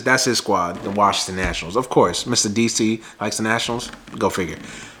 That's his squad, the Washington Nationals. Of course, Mr. DC likes the Nationals. Go figure.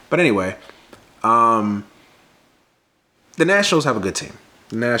 But anyway, the Nationals have a good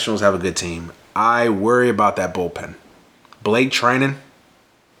team. I worry about that bullpen. Blake Trinan,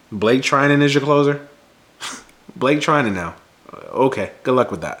 Blake Trinan is your closer? Blake Trinan now. Okay, good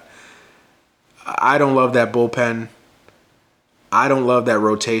luck with that. I don't love that bullpen. I don't love that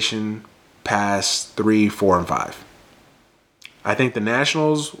rotation past 3, 4, and 5. I think the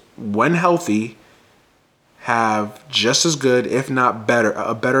Nationals, when healthy, have just as good, if not better,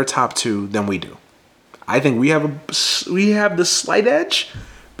 a better top 2 than we do. I think we have the slight edge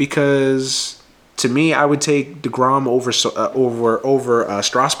because, to me, I would take DeGrom over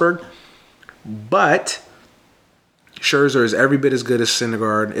Strasburg, but Scherzer is every bit as good as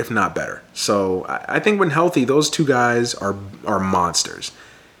Syndergaard, if not better. So I think when healthy, those two guys are monsters.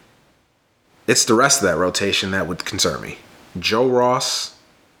 It's the rest of that rotation that would concern me. Joe Ross,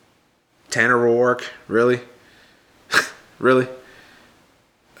 Tanner Roark, really? Really?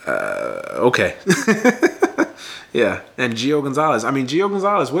 Okay. Yeah, and Gio Gonzalez. I mean, Gio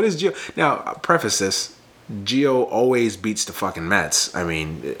Gonzalez, what is Gio? Now, preface this. Gio always beats the fucking Mets. I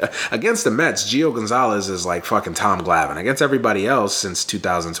mean, against the Mets, Gio Gonzalez is like fucking Tom Glavine. Against everybody else since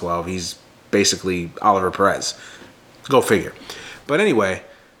 2012, he's basically Oliver Perez. Go figure. But anyway,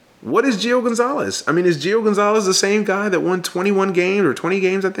 what is Gio Gonzalez? I mean, is Gio Gonzalez the same guy that won 21 games or 20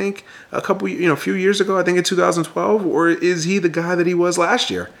 games, I think, a few years ago, I think in 2012? Or is he the guy that he was last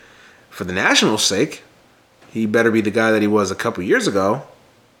year? For the Nationals' sake, he better be the guy that he was a couple years ago,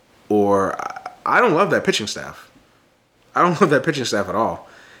 or I don't love that pitching staff. I don't love that pitching staff at all.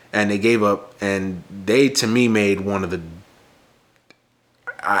 And they gave up, and they, to me, made one of the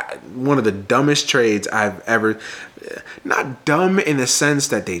dumbest trades I've ever. Not dumb in the sense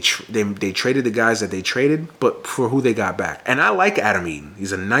that they traded the guys that they traded, but for who they got back. And I like Adam Eaton.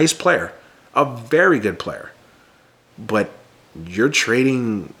 He's a nice player, a very good player. But you're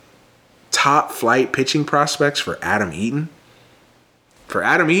trading top flight pitching prospects for Adam Eaton? For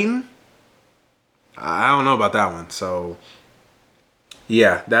Adam Eaton? I don't know about that one. So,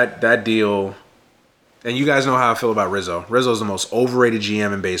 yeah, that deal. And you guys know how I feel about Rizzo. Rizzo's the most overrated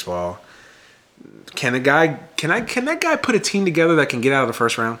GM in baseball. Can that guy put a team together that can get out of the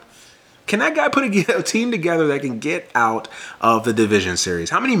first round? Can that guy put a team together that can get out of the division series?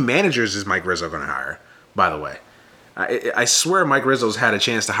 How many managers is Mike Rizzo going to hire, by the way? I swear Mike Rizzo's had a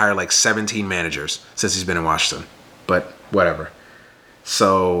chance to hire like 17 managers since he's been in Washington. But whatever.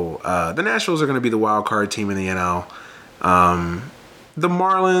 So the Nationals are going to be the wild card team in the NL. The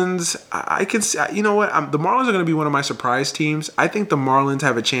Marlins, I can see, you know what? The Marlins are going to be one of my surprise teams. I think the Marlins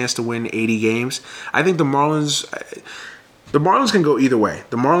have a chance to win 80 games. I think the Marlins can go either way.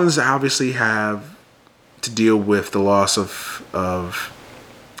 The Marlins obviously have to deal with the loss of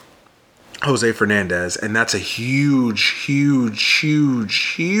Jose Fernandez, and that's a huge thing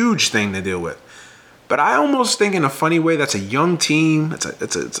to deal with. But I almost think in a funny way that's a young team. It's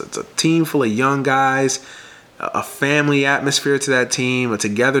a team full of young guys, a family atmosphere to that team, a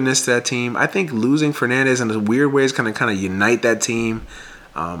togetherness to that team. I think losing Fernandez in a weird way is going to kind of unite that team.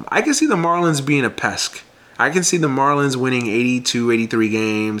 I can see the Marlins being a pest. I can see the Marlins winning 82, 83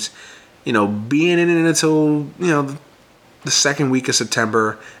 games, being in it until, the second week of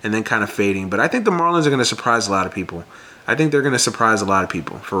September and then kind of fading. But I think the Marlins are going to surprise a lot of people. I think they're going to surprise a lot of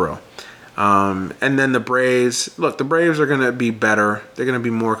people, for real. And then the Braves. Look, the Braves are going to be better. They're going to be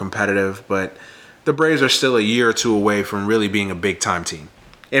more competitive. But the Braves are still a year or two away from really being a big-time team,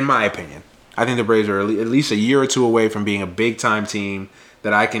 in my opinion. I think the Braves are at least a year or two away from being a big-time team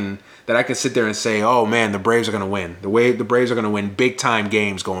that I can sit there and say, oh, man, the Braves are going to win. The Braves are going to win big-time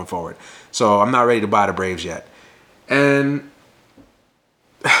games going forward. So I'm not ready to buy the Braves yet. And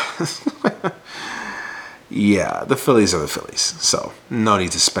yeah, the Phillies are the Phillies, so no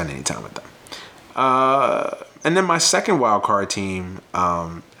need to spend any time with them. And then my second wild card team,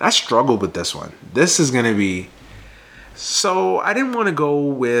 I struggled with this one. This is going to be... So I didn't want to go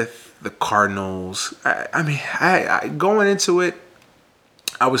with the Cardinals. I going into it,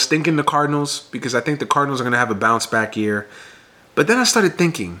 I was thinking the Cardinals because I think the Cardinals are going to have a bounce back year. But then I started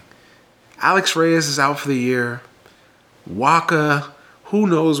thinking, Alex Reyes is out for the year. Wacha, who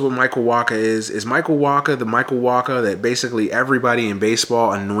knows what Michael Wacha is? Is Michael Wacha the Michael Wacha that basically everybody in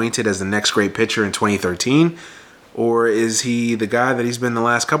baseball anointed as the next great pitcher in 2013? Or is he the guy that he's been the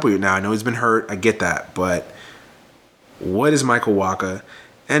last couple years? Now, I know he's been hurt. I get that. But what is Michael Wacha?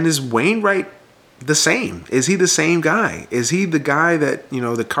 And is Wainwright the same? Is he the same guy? Is he the guy that,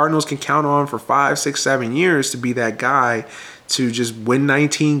 the Cardinals can count on for 5, 6, 7 years to be that guy to just win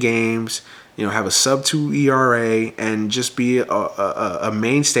 19 games, have a sub-2 ERA, and just be a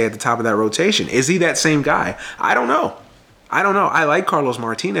mainstay at the top of that rotation? Is he that same guy? I don't know. I like Carlos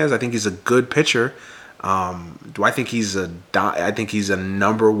Martinez. I think he's a good pitcher. Do I think he's a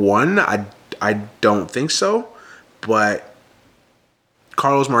number one? I don't think so. But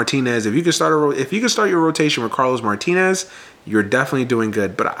Carlos Martinez. If you can start your rotation with Carlos Martinez, you're definitely doing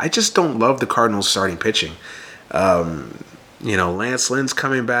good. But I just don't love the Cardinals starting pitching. Lance Lynn's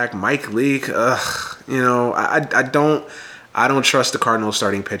coming back. Mike Leake. I don't trust the Cardinals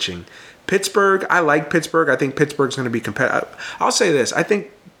starting pitching. Pittsburgh. I like Pittsburgh. I think Pittsburgh's going to be competitive. I'll say this. I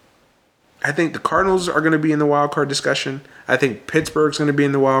think the Cardinals are going to be in the wild card discussion. I think Pittsburgh's going to be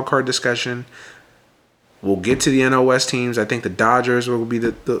in the wild card discussion. We'll get to the NL West teams. I think the Dodgers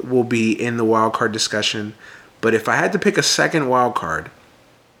will be in the wild card discussion. But if I had to pick a second wild card,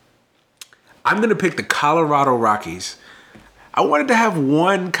 I'm going to pick the Colorado Rockies. I wanted to have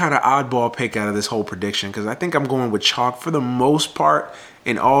one kind of oddball pick out of this whole prediction because I think I'm going with chalk for the most part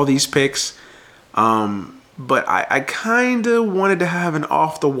in all these picks. But I kind of wanted to have an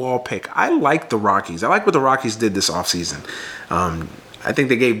off-the-wall pick. I like the Rockies. I like what the Rockies did this offseason. I think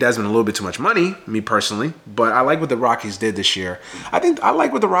they gave Desmond a little bit too much money, me personally, but I like what the Rockies did this year. I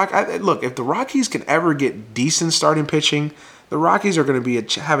like what the Rockies... Look, if the Rockies can ever get decent starting pitching, the Rockies are going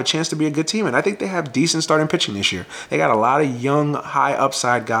to have a chance to be a good team, and I think they have decent starting pitching this year. They got a lot of young,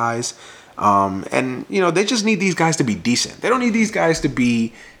 high-upside guys, and they just need these guys to be decent. They don't need these guys to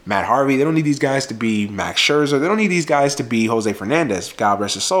be Matt Harvey. They don't need these guys to be Max Scherzer. They don't need these guys to be Jose Fernandez, God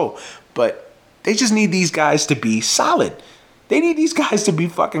rest his soul, but they just need these guys to be solid. They need these guys to be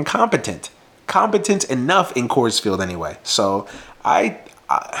fucking competent. Competent enough in Coors Field anyway. So I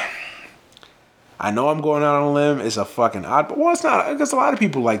know I'm going out on a limb. It's a fucking odd, but well, it's not, because a lot of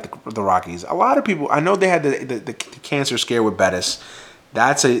people like the Rockies. A lot of people, I know they had the cancer scare with Bettis.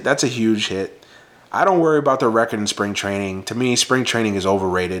 That's a huge hit. I don't worry about their record in spring training. To me, spring training is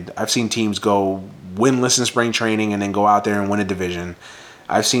overrated. I've seen teams go winless in spring training and then go out there and win a division.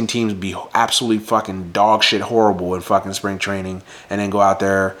 I've seen teams be absolutely fucking dog shit horrible in fucking spring training and then go out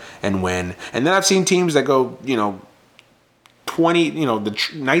there and win. And then I've seen teams that go, the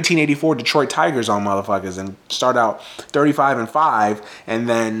 1984 Detroit Tigers on motherfuckers and start out 35-5 and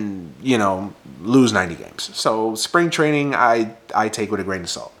then, lose 90 games. So spring training, I take with a grain of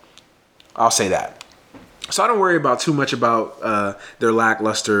salt. I'll say that. So I don't worry about too much about their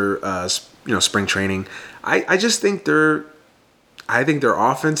lackluster, spring training. I just think I think their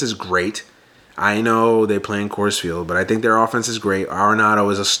offense is great. I know they play in Coors Field, but I think their offense is great.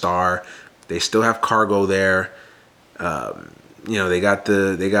 Arenado is a star. They still have Cargo there. They got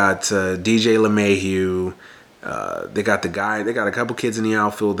DJ LeMahieu. They got a couple kids in the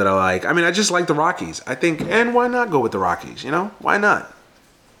outfield that I like. I mean, I just like the Rockies. I think, and why not go with the Rockies? Why not?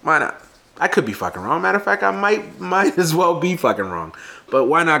 Why not? I could be fucking wrong. Matter of fact, I might as well be fucking wrong. But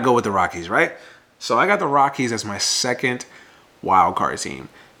why not go with the Rockies, right? So I got the Rockies as my second wild card team.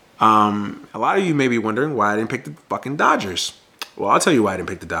 A lot of you may be wondering why I didn't pick the fucking Dodgers. Well, I'll tell you why I didn't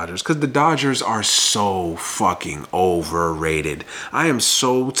pick the Dodgers. Because the Dodgers are so fucking overrated. I am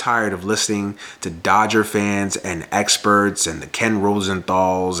so tired of listening to Dodger fans and experts and the Ken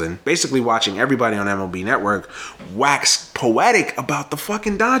Rosenthals and basically watching everybody on MLB Network wax poetic about the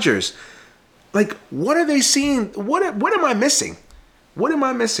fucking Dodgers. Like, what are they seeing? What am I missing? What am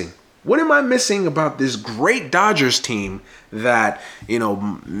I missing? What am I missing about this great Dodgers team that,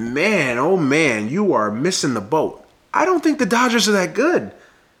 man, oh man, you are missing the boat? I don't think the Dodgers are that good.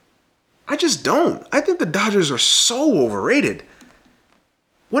 I just don't. I think the Dodgers are so overrated.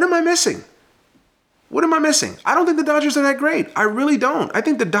 What am I missing? What am I missing? I don't think the Dodgers are that great. I really don't. I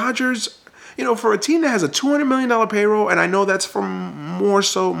think the Dodgers, for a team that has a $200 million payroll, and I know that's from more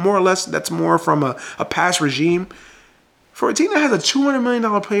or less, that's more from a past regime. For a team that has a $200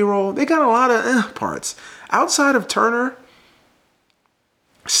 million payroll, they got a lot of parts. Outside of Turner,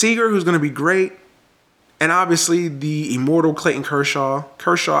 Seager, who's going to be great, and obviously the immortal Clayton Kershaw.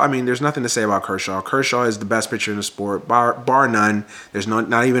 I mean, there's nothing to say about Kershaw. Kershaw is the best pitcher in the sport, bar none. There's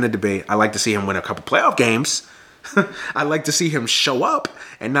not even a debate. I like to see him win a couple playoff games. I like to see him show up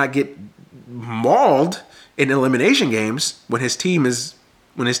and not get mauled in elimination games when his team's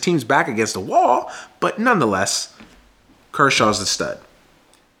back against the wall. But nonetheless, Kershaw's the stud.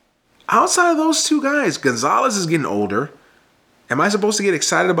 Outside of those two guys, Gonzalez is getting older. Am I supposed to get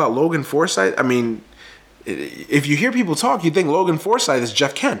excited about Logan Forsythe? I mean, if you hear people talk, you think Logan Forsythe is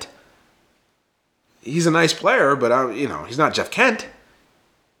Jeff Kent. He's a nice player, but he's not Jeff Kent.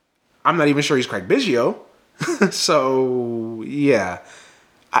 I'm not even sure he's Craig Biggio. So, yeah.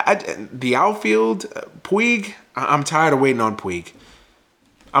 The outfield, Puig, I'm tired of waiting on Puig.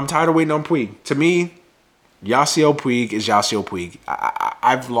 To me, Yasiel Puig is Yasiel Puig.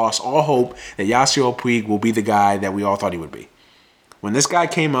 I've lost all hope that Yasiel Puig will be the guy that we all thought he would be. When this guy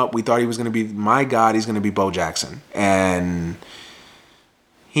came up, we thought he was going to be, my God, he's going to be Bo Jackson. And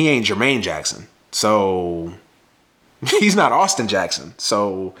he ain't Jermaine Jackson. So, He's not Austin Jackson.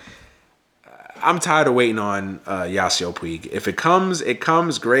 So I'm tired of waiting on Yasiel Puig. If it comes, it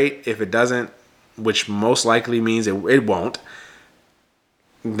comes, great. If it doesn't, which most likely means it won't,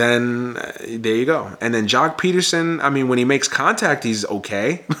 then there you go. And then Jock Peterson, I mean, when he makes contact, he's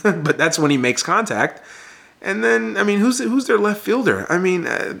okay. But that's when he makes contact. And then, I mean, who's their left fielder? I mean,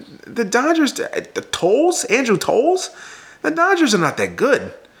 the Dodgers, the Tolles, Andrew Tolles, the Dodgers are not that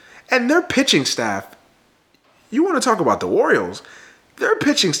good. And their pitching staff, you want to talk about the Orioles, their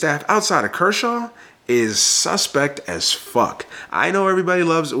pitching staff outside of Kershaw is suspect as fuck. I know everybody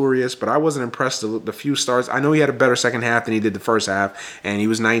loves Urias, but I wasn't impressed the few starts. I know he had a better second half than he did the first half, and he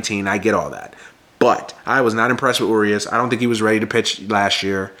was 19. I get all that. But I was not impressed with Urias. I don't think he was ready to pitch last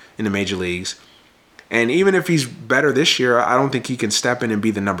year in the major leagues. And even if he's better this year, I don't think he can step in and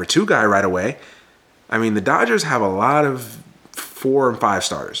be the number 2 guy right away. I mean, the Dodgers have a lot of 4 and 5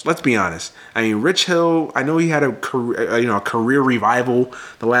 starters. Let's be honest. I mean, Rich Hill, I know he had a career revival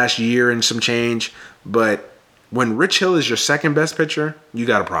the last year and some change, but when Rich Hill is your second best pitcher, you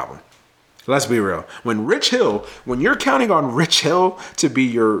got a problem. Let's be real. When you're counting on Rich Hill to be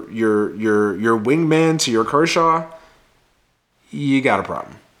your wingman to your Kershaw, you got a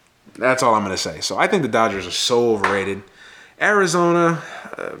problem. That's all I'm going to say. So I think the Dodgers are so overrated. Arizona,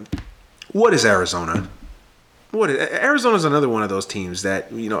 what is Arizona? Arizona's another one of those teams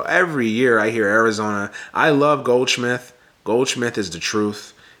that, every year I hear Arizona. I love Goldschmidt. Goldschmidt is the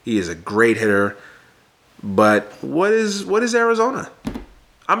truth. He is a great hitter. But what is Arizona?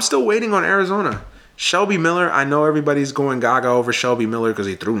 I'm still waiting on Arizona. Shelby Miller, I know everybody's going gaga over Shelby Miller because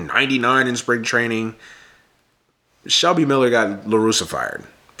he threw 99 in spring training. Shelby Miller got La Russa fired.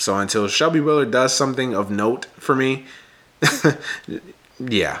 So until Shelby Miller does something of note for me,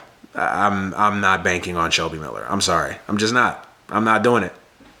 yeah, I'm not banking on Shelby Miller. I'm sorry. I'm just not. I'm not doing it.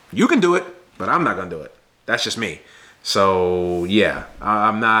 You can do it, but I'm not gonna do it. That's just me. So yeah,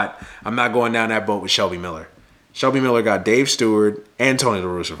 I'm not going down that boat with Shelby Miller. Shelby Miller got Dave Stewart and Tony La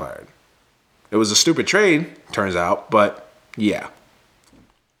Russa fired. It was a stupid trade, turns out, but yeah.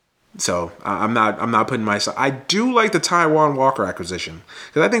 So I'm not putting myself. I do like the Taijuan Walker acquisition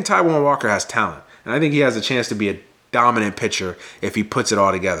because I think Taijuan Walker has talent, and I think he has a chance to be a dominant pitcher if he puts it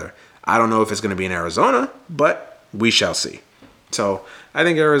all together. I don't know if it's going to be in Arizona, but we shall see. So I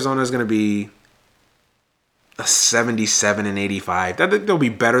think Arizona is going to be a 77 and 85. I think they'll be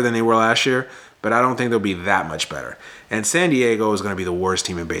better than they were last year, but I don't think they'll be that much better. And San Diego is going to be the worst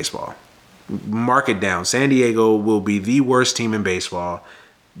team in baseball. Mark it down. San Diego will be the worst team in baseball.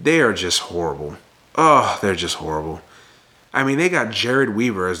 They are just horrible. Oh, they're just horrible. I mean, they got Jared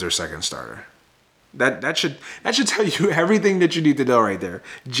Weaver as their second starter. That should tell you everything that you need to know right there.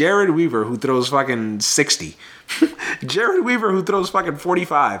 Jared Weaver, who throws fucking 60. Jared Weaver, who throws fucking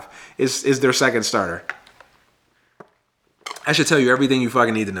 45, is their second starter. I should tell you everything you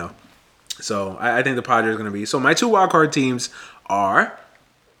fucking need to know. So I think the Padres are going to be. So my 2 wildcard teams are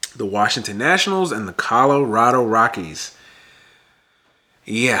the Washington Nationals and the Colorado Rockies.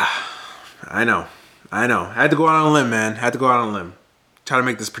 Yeah, I know. I had to go out on a limb, man. Try to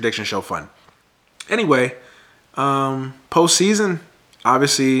make this prediction show fun. Anyway, postseason,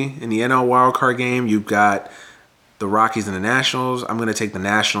 obviously in the NL wildcard game, you've got the Rockies and the Nationals. I'm going to take the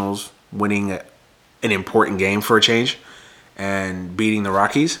Nationals winning an important game for a change and beating the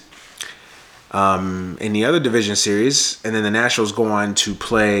Rockies. In the other division series, and then the Nationals go on to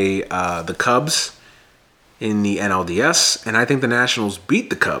play the Cubs in the NLDS, and I think the Nationals beat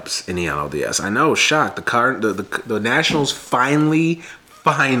the Cubs in the NLDS. I know, shocked. The Nationals finally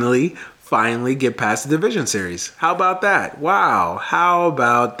get past the division series. How about that? Wow, how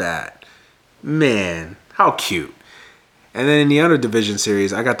about that? Man, how cute. And then in the other division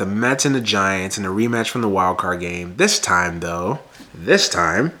series, I got the Mets and the Giants in a rematch from the wild card game. This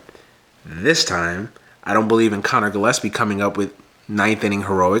time, I don't believe in Connor Gillespie coming up with ninth inning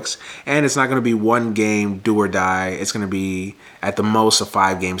heroics. And it's not going to be one game, do or die. It's going to be, at the most, a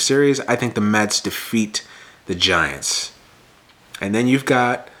 5-game series. I think the Mets defeat the Giants. And then you've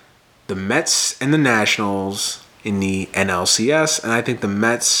got the Mets and the Nationals in the NLCS. And I think the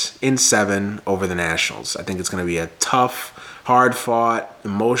Mets in 7 over the Nationals. I think it's going to be a tough, hard-fought,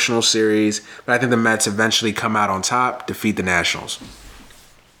 emotional series. But I think the Mets eventually come out on top, defeat the Nationals.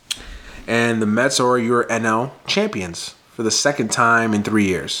 And the Mets are your NL champions for the second time in 3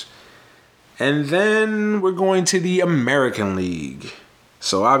 years. And then we're going to the American League.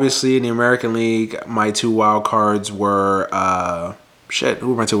 So obviously in the American League, my 2 wild cards were who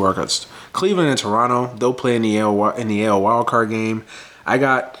were my 2 wild cards? Cleveland and Toronto. They'll play in the AL wild card game. I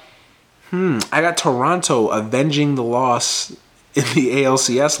got Toronto avenging the loss in the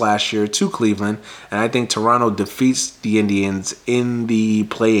ALCS last year to Cleveland, and I think Toronto defeats the Indians in the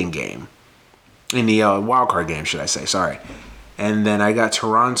play-in game. In the wildcard game, should I say, sorry. And then I got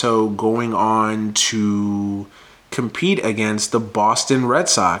Toronto going on to compete against the Boston Red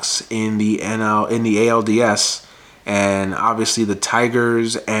Sox in the ALDS, and obviously the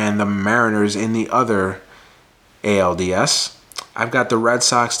Tigers and the Mariners in the other ALDS. I've got the Red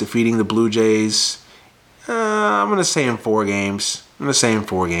Sox defeating the Blue Jays. I'm going to say in 4 games.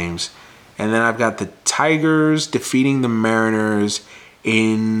 And then I've got the Tigers defeating the Mariners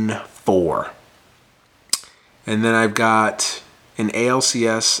in 4. And then I've got an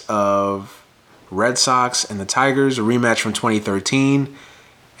ALCS of Red Sox and the Tigers, a rematch from 2013.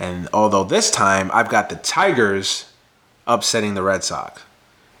 And although this time I've got the Tigers upsetting the Red Sox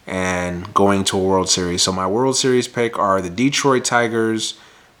and going to a World Series. So my World Series pick are the Detroit Tigers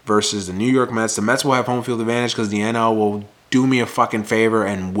versus the New York Mets. The Mets will have home field advantage because the NL will do me a fucking favor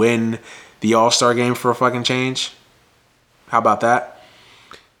and win the All-Star game for a fucking change. How about that?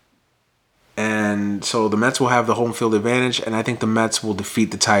 And so the Mets will have the home field advantage, and I think the Mets will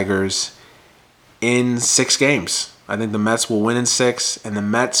defeat the Tigers in 6 games. I think the Mets will win in 6, and the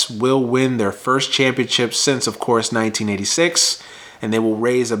Mets will win their first championship since, of course, 1986. And they will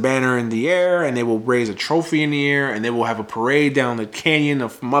raise a banner in the air, and they will raise a trophy in the air, and they will have a parade down the canyon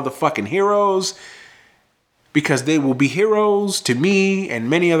of motherfucking heroes, because they will be heroes to me and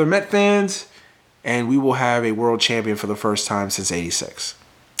many other Met fans, and we will have a world champion for the first time since 86.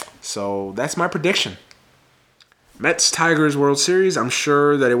 So that's my prediction. Mets-Tigers World Series, I'm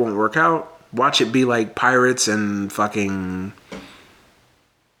sure that it won't work out. Watch it be like Pirates and fucking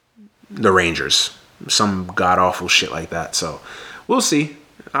the Rangers. Some god-awful shit like that, so we'll see.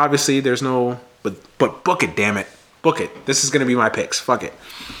 Obviously, there's no... But book it, damn it. Book it. This is going to be my picks. Fuck it.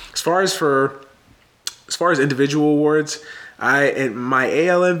 As far as individual awards, my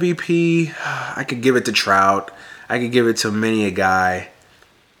AL MVP, I could give it to Trout. I could give it to many a guy.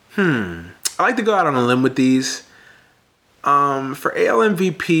 I like to go out on a limb with these. For AL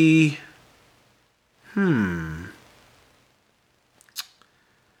MVP, I'm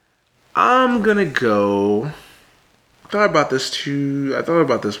going to go... I thought about this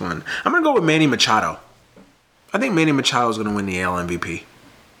one. I'm going to go with Manny Machado. I think Manny Machado is going to win the AL MVP.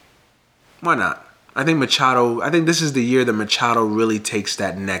 Why not? I think this is the year that Machado really takes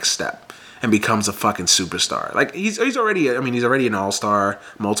that next step and becomes a fucking superstar. Like, he's already an all-star,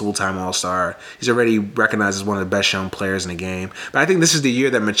 multiple-time all-star. He's already recognized as one of the best young players in the game. But I think this is the year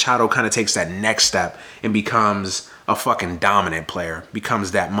that Machado kind of takes that next step and becomes a fucking dominant player,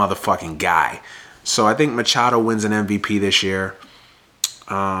 becomes that motherfucking guy. So I think Machado wins an MVP this year.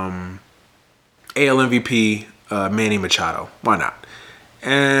 AL MVP, Manny Machado. Why not?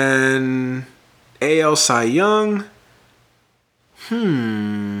 And AL Cy Young.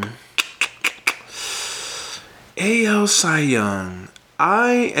 AL Cy Young.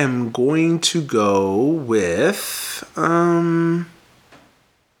 I am going to go with...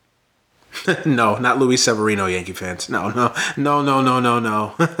 No, not Luis Severino, Yankee fans. No.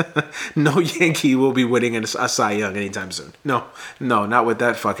 No Yankee will be winning a Cy Young anytime soon. No, not with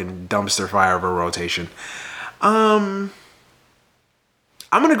that fucking dumpster fire of a rotation. I'm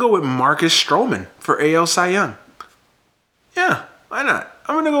going to go with Marcus Stroman for AL Cy Young. Yeah, why not?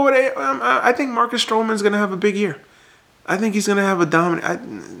 I'm going to go with I think Marcus Stroman's going to have a big year. I think he's going to have a dominant, I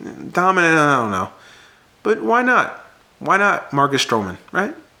don't know. But why not? Why not Marcus Stroman,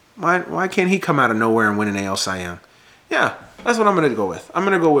 right? Why can't he come out of nowhere and win an AL Cy Young? Yeah, that's what I'm going to go with. I'm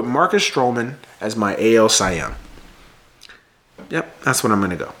going to go with Marcus Stroman as my AL Cy Young. Yep, that's what I'm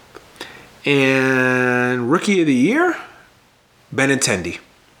going to go. And Rookie of the Year, Benintendi.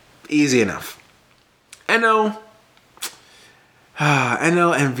 Easy enough. NL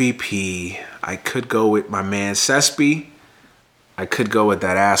MVP. I could go with my man Cespi. I could go with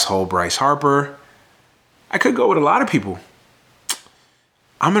that asshole Bryce Harper. I could go with a lot of people.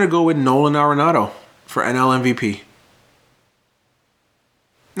 I'm going to go with Nolan Arenado for NL MVP.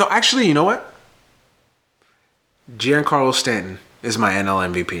 No, actually, you know what? Giancarlo Stanton is my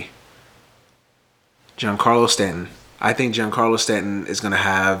NL MVP. Giancarlo Stanton. I think Giancarlo Stanton is going to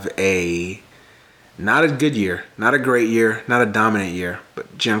have not a good year, not a great year, not a dominant year,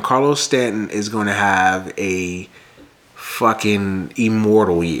 but Giancarlo Stanton is going to have a fucking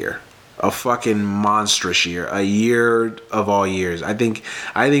immortal year. A fucking monstrous year. A year of all years. I think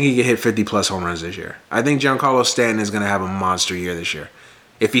he could hit 50 plus home runs this year. I think Giancarlo Stanton is going to have a monster year this year.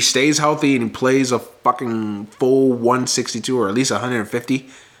 If he stays healthy and he plays a fucking full 162 or at least 150,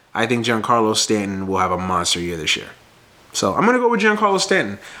 I think Giancarlo Stanton will have a monster year this year. So I'm going to go with Giancarlo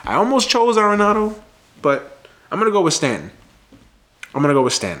Stanton. I almost chose Arenado, but I'm going to go with Stanton. I'm going to go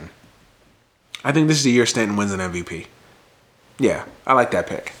with Stanton. I think this is the year Stanton wins an MVP. Yeah, I like that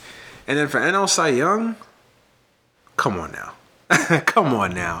pick. And then for NL Cy Young, come on now. Come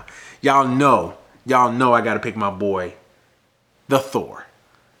on now. Y'all know I got to pick my boy, the Thor,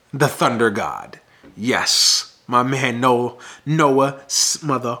 the Thunder God. Yes, my man Noah motherfucking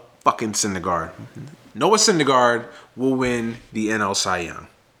Syndergaard. Noah Syndergaard will win the NL Cy Young.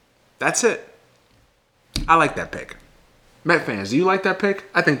 That's it. I like that pick. Met fans, do you like that pick?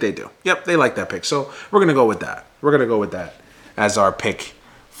 I think they do. Yep, they like that pick. So we're going to go with that. We're going to go with that as our pick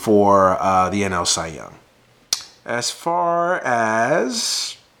for the NL Cy Young. As far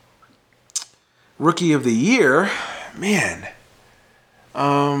as Rookie of the Year, man,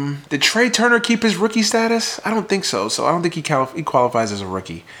 did Trey Turner keep his rookie status? I don't think so. So I don't think he qualifies as a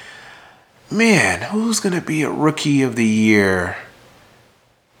rookie. Man, who's going to be a Rookie of the Year?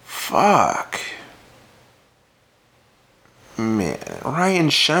 Fuck. Man, Ryan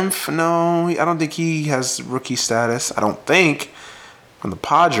Schimpf? No, I don't think he has rookie status. I don't think. From the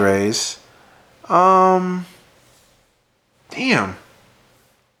Padres. Damn.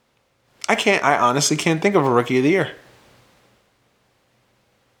 I honestly can't think of a Rookie of the Year.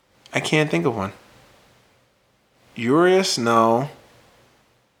 I can't think of one. Urias? No.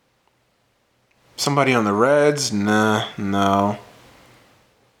 Somebody on the Reds? Nah, no.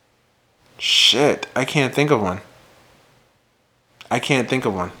 Shit, I can't think of one. I can't think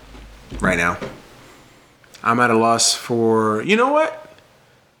of one right now. I'm at a loss for... You know what?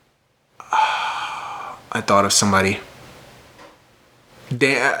 I thought of somebody.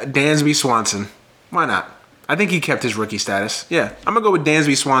 Dansby Swanson. Why not? I think he kept his rookie status. Yeah, I'm going to go with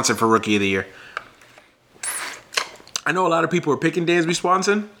Dansby Swanson for Rookie of the Year. I know a lot of people are picking Dansby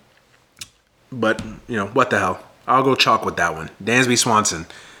Swanson, but, you know, what the hell. I'll go chalk with that one. Dansby Swanson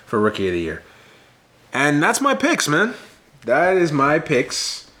for Rookie of the Year. And that's my picks, man. That is my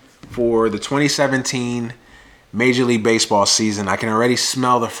picks for the 2017 Major League Baseball season. I can already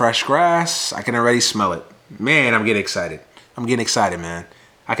smell the fresh grass. I can already smell it. Man, I'm getting excited. I'm getting excited, man.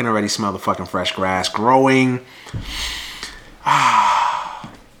 I can already smell the fucking fresh grass growing.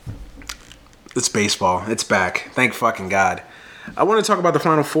 It's baseball. It's back. Thank fucking God. I want to talk about the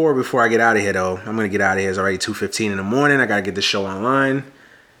Final Four before I get out of here, though. I'm going to get out of here. It's already 2:15 in the morning. I got to get this show online.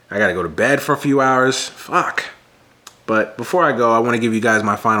 I got to go to bed for a few hours. Fuck. But before I go, I want to give you guys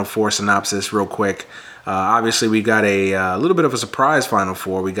my Final Four synopsis real quick. Obviously, we got a little bit of a surprise Final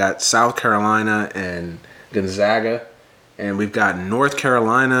Four. We got South Carolina and Gonzaga. And we've got North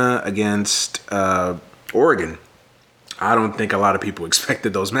Carolina against Oregon. I don't think a lot of people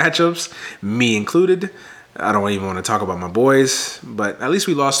expected those matchups, me included. I don't even want to talk about my boys. But at least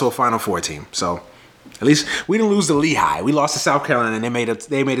we lost to a Final Four team. So at least we didn't lose to Lehigh. We lost to South Carolina, and they made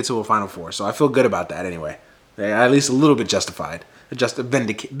it to a Final Four. So I feel good about that anyway. They're at least a little bit justified. Just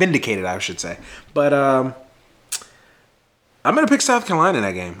vindicated, I should say. But I'm going to pick South Carolina in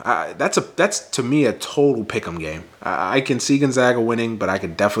that game. That's to me a total pick'em game. I can see Gonzaga winning, but I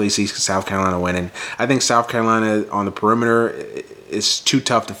could definitely see South Carolina winning. I think South Carolina on the perimeter is too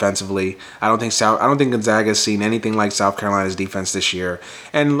tough defensively. I don't think Gonzaga has seen anything like South Carolina's defense this year.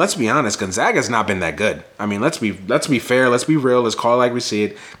 And let's be honest, Gonzaga's not been that good. I mean, let's be fair, let's be real, let's call it like we see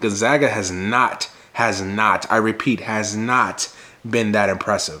it. Gonzaga has not, I repeat, has not been that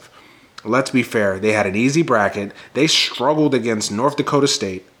impressive. Let's be fair. They had an easy bracket. They struggled against North Dakota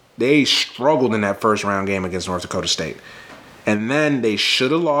State. They struggled in that first round game against North Dakota State. And then they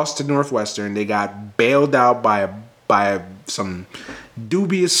should have lost to Northwestern. They got bailed out by some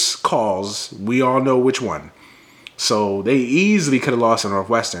dubious calls. We all know which one. So they easily could have lost to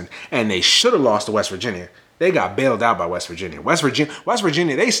Northwestern. And they should have lost to West Virginia. They got bailed out by West Virginia. West Virginia,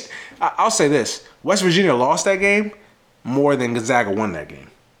 I'll say this. West Virginia lost that game more than Gonzaga won that game.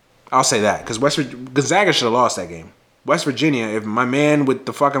 I'll say that, because Gonzaga should have lost that game. West Virginia, if my man with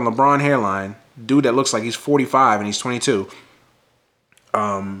the fucking LeBron hairline, dude that looks like he's 45 and he's 22,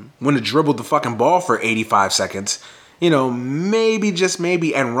 wouldn't have dribbled the fucking ball for 85 seconds, maybe, just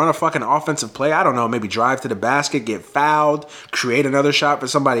maybe, and run a fucking offensive play. I don't know, maybe drive to the basket, get fouled, create another shot for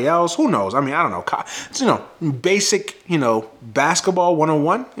somebody else. Who knows? I mean, I don't know. It's, basic, basketball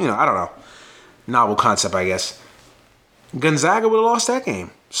 101. I don't know. Novel concept, I guess. Gonzaga would have lost that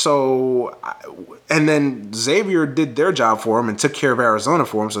game. So, and then Xavier did their job for him and took care of Arizona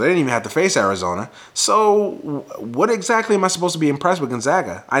for him, so they didn't even have to face Arizona. So, what exactly am I supposed to be impressed with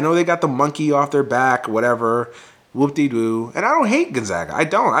Gonzaga? I know they got the monkey off their back, whatever, whoop-de-doo, and I don't hate Gonzaga. I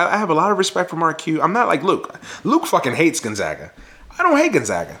don't. I have a lot of respect for Mark Q. I'm not like Luke. Luke fucking hates Gonzaga. I don't hate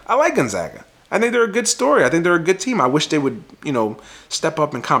Gonzaga. I like Gonzaga. I think they're a good story. I think they're a good team. I wish they would, step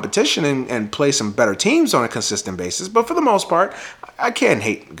up in competition and play some better teams on a consistent basis. But for the most part, I can't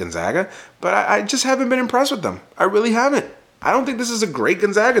hate Gonzaga, but I just haven't been impressed with them. I really haven't. I don't think this is a great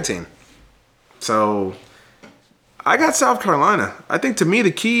Gonzaga team. So I got South Carolina. I think to me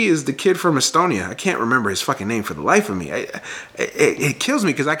the key is the kid from Estonia. I can't remember his fucking name for the life of me. It kills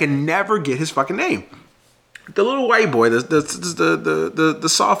me because I can never get his fucking name. The little white boy, the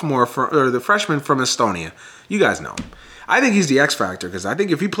sophomore or the freshman from Estonia. You guys know him. I think he's the X factor because I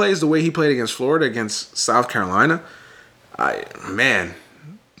think if he plays the way he played against Florida, against South Carolina, Gonzaga's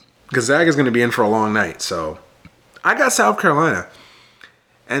going to be in for a long night. So I got South Carolina.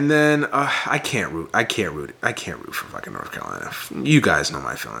 And then I can't root for fucking North Carolina. You guys know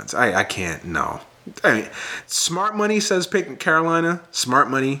my feelings. I can't. No. I mean, smart money says pick Carolina. Smart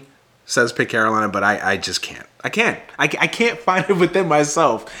money says pick Carolina, but I just can't. I can't find it within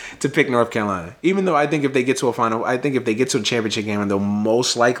myself to pick North Carolina. Even though I think if they get to a final, I think if they get to a championship game, they'll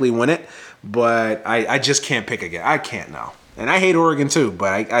most likely win it. But I just can't pick again. I can't now. And I hate Oregon too,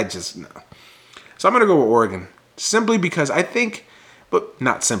 but I just no. So I'm gonna go with Oregon simply because I think. But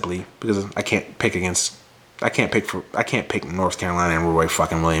not simply because I can't pick North Carolina and Roy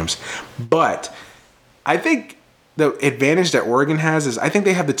fucking Williams. But I think the advantage that Oregon has is I think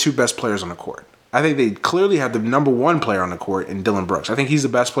they have the two best players on the court. I think they clearly have the number one player on the court in Dillon Brooks. I think he's the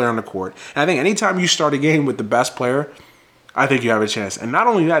best player on the court. And I think anytime you start a game with the best player, I think you have a chance. And not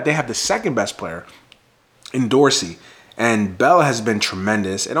only that, they have the second best player in Dorsey. And Bell has been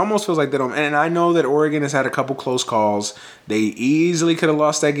tremendous. It almost feels like they don't. And I know that Oregon has had a couple close calls. They easily could have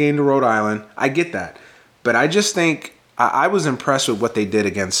lost that game to Rhode Island. I get that. But I just think I was impressed with what they did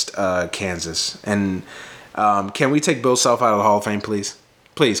against Kansas. And can we take Bill Self out of the Hall of Fame, please?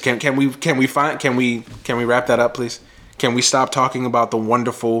 Please, can we wrap that up, please? Can we stop talking about the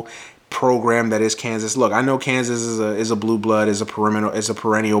wonderful program that is Kansas? Look, I know Kansas is a blue blood, is a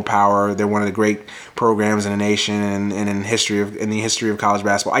perennial power. They're one of the great programs in the nation and in the history of college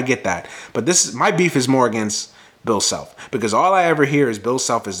basketball. I get that, but my beef is more against Bill Self because all I ever hear is Bill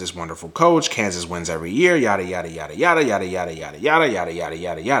Self is this wonderful coach. Kansas wins every year. Yada yada yada yada yada yada yada yada yada yada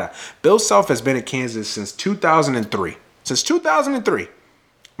yada yada. Bill Self has been at Kansas since 2003. Since 2003,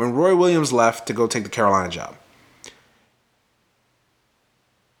 when Roy Williams left to go take the Carolina job.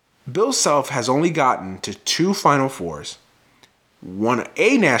 Bill Self has only gotten to 2 Final Fours, won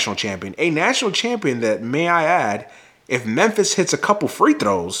a national champion that, may I add, if Memphis hits a couple free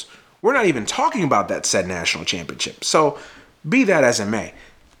throws, we're not even talking about that said national championship. So, be that as it may,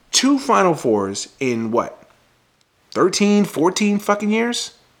 2 Final Fours in 13, 14 fucking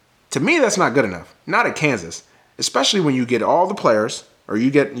years? To me, that's not good enough. Not at Kansas, especially when you get all the players, or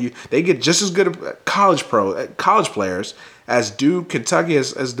they get just as good college players as Duke, Kentucky,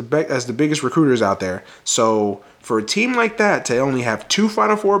 as the biggest recruiters out there. So for a team like that to only have 2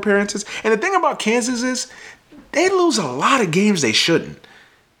 Final Four appearances, and the thing about Kansas is they lose a lot of games they shouldn't.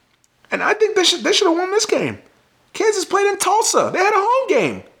 And I think they should have won this game. Kansas played in Tulsa. They had a home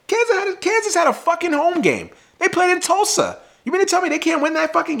game. Kansas had a fucking home game. They played in Tulsa. You mean to tell me they can't win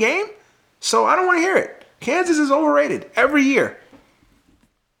that fucking game? So I don't want to hear it. Kansas is overrated every year.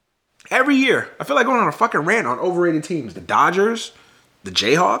 Every year. I feel like going on a fucking rant on overrated teams. The Dodgers, the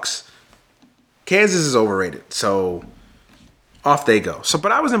Jayhawks. Kansas is overrated. So off they go.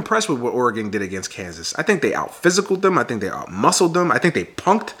 But I was impressed with what Oregon did against Kansas. I think they out-physicaled them. I think they out-muscled them. I think they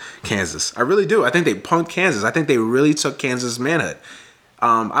punked Kansas. I really do. I think they punked Kansas. I think they really took Kansas' manhood.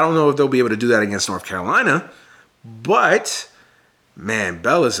 I don't know if they'll be able to do that against North Carolina. But, man,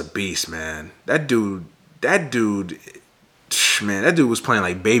 Bell is a beast, man. That dude was playing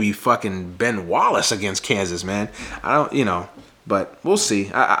like baby fucking Ben Wallace against Kansas, man. But we'll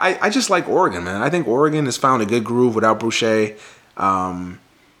see. I just like Oregon, man. I think Oregon has found a good groove without Boucher.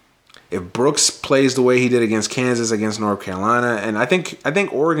 If Brooks plays the way he did against Kansas, against North Carolina, and I think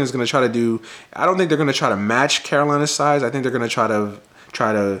Oregon's going to try to do. I don't think they're going to try to match Carolina's size. I think they're going to try to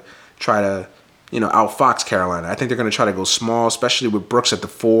outfox Carolina. I think they're going to try to go small, especially with Brooks at the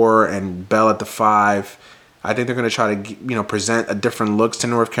 4 and Bell at the 5. I think they're going to try to present a different looks to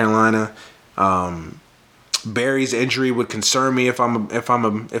North Carolina. Barry's injury would concern me if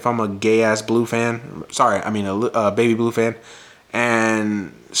I'm a gay ass Blue fan. Sorry, I mean a baby Blue fan,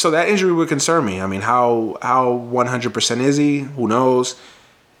 and so that injury would concern me. I mean, how 100% is he? Who knows?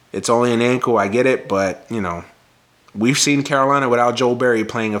 It's only an ankle. I get it, but we've seen Carolina without Joel Berry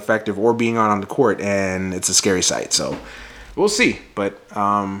playing effective or being on the court, and it's a scary sight. So we'll see. But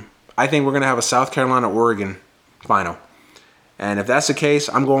I think we're gonna have a South Carolina-Oregon final. And if that's the case,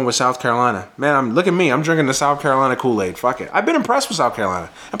 I'm going with South Carolina. Man, look at me. I'm drinking the South Carolina Kool-Aid. Fuck it. I've been impressed with South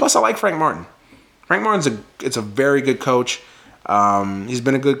Carolina. And plus, I like Frank Martin. Frank Martin's a very good coach. He's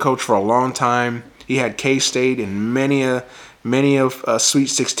been a good coach for a long time. He had K-State in many a many of Sweet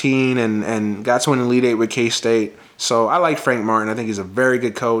 16 and got to an Elite Eight with K-State. So I like Frank Martin. I think he's a very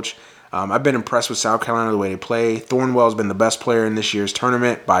good coach. I've been impressed with South Carolina, the way they play. Thornwell's been the best player in this year's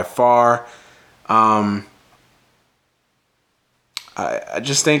tournament by far. I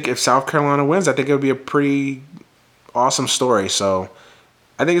just think if South Carolina wins, I think it would be a pretty awesome story. So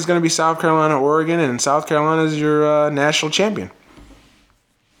I think it's going to be South Carolina, Oregon, and South Carolina is your national champion.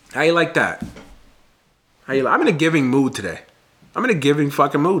 How you like that? I'm in a giving mood today. I'm in a giving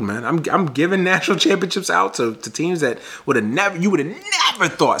fucking mood, man. I'm giving national championships out to teams that you would have never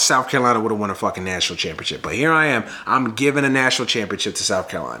thought South Carolina would have won a fucking national championship. But here I am. I'm giving a national championship to South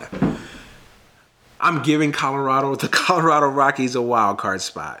Carolina. I'm giving the Colorado Rockies a wild card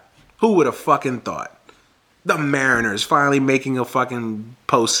spot. Who would have fucking thought? The Mariners finally making a fucking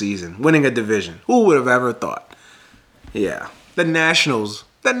postseason, winning a division. Who would have ever thought? Yeah. The Nationals.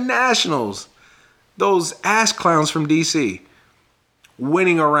 Those ass clowns from DC.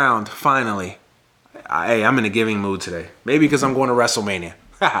 Winning a round, finally. Hey, I'm in a giving mood today. Maybe because I'm going to WrestleMania.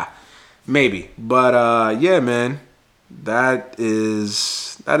 Maybe. But, yeah, man. That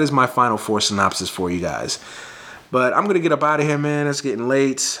is my Final Four synopsis for you guys. But I'm going to get up out of here, man. It's getting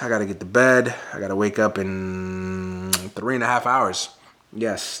late. I got to get to bed. I got to wake up in 3.5 hours.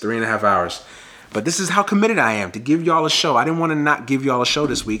 Yes, 3.5 hours. But this is how committed I am to give y'all a show. I didn't want to not give y'all a show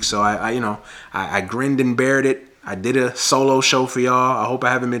this week, so I grinned and bared it. I did a solo show for y'all. I hope I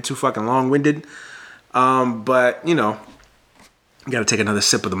haven't been too fucking long-winded. But, got to take another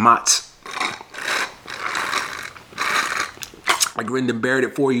sip of the Mott's. I grinned and bared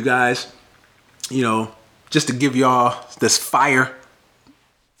it for you guys, just to give y'all this fire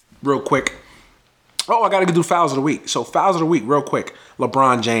real quick. Oh, I got to do fouls of the week. So fouls of the week real quick.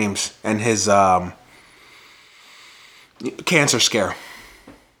 LeBron James and his cancer scare.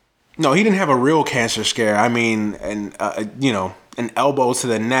 No, he didn't have a real cancer scare. I mean, an elbow to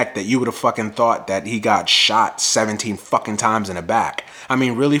the neck that you would have fucking thought that he got shot 17 fucking times in the back. I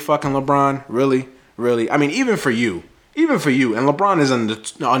mean, really fucking LeBron? Really? Really? I mean, even for you. And LeBron is a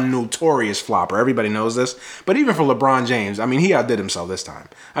notorious flopper. Everybody knows this. But even for LeBron James, I mean, he outdid himself this time.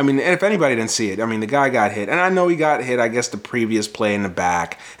 I mean, if anybody didn't see it, I mean, the guy got hit. And I know he got hit, I guess, the previous play in the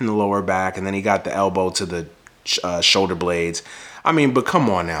back, in the lower back, and then he got the elbow to the shoulder blades. I mean, but come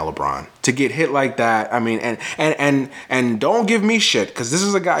on now, LeBron. To get hit like that, I mean, and don't give me shit, because this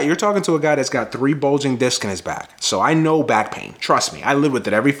is a guy, you're talking to a guy that's got 3 bulging discs in his back. So I know back pain. Trust me. I live with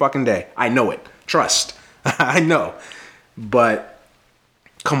it every fucking day. I know it. Trust. I know. But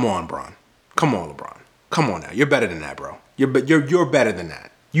come on, Bron. Come on, LeBron. Come on now. You're better than that, bro. You're better than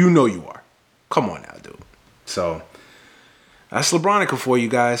that. You know you are. Come on now, dude. So that's LeBronica for you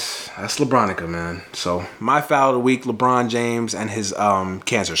guys. That's LeBronica, man. So my foul of the week, LeBron James and his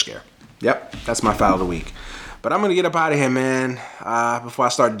cancer scare. Yep, that's my foul of the week. But I'm going to get up out of here, man, before I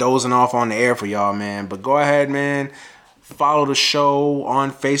start dozing off on the air for y'all, man. But go ahead, man. Follow the show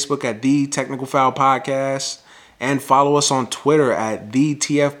on Facebook at The Technical Foul Podcast. And follow us on Twitter at The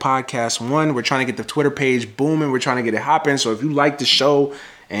TF Podcast 1. We're trying to get the Twitter page booming. We're trying to get it hopping. So if you like the show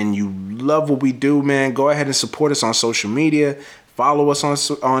and you love what we do, man, go ahead and support us on social media. Follow us on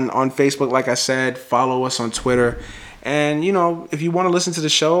Facebook, like I said. Follow us on Twitter. And, if you want to listen to the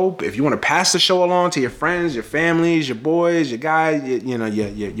show, if you want to pass the show along to your friends, your families, your boys, your guys,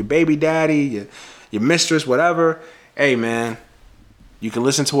 your baby daddy, your mistress, whatever, hey, man, you can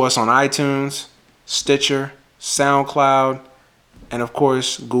listen to us on iTunes, Stitcher, SoundCloud, and of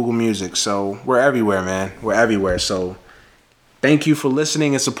course Google Music. So we're everywhere, man. We're everywhere. So thank you for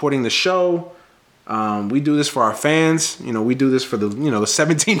listening and supporting the show. We do this for our fans. We do this for the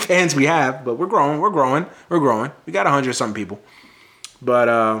 17 fans we have, but we're growing. We got 100 something people,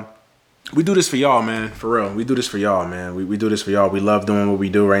 but we do this for y'all, man. For real, we do this for y'all, man. We do this for y'all. We love doing what we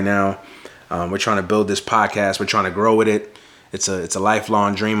do right now. We're trying to build this podcast. We're trying to grow with it. It's a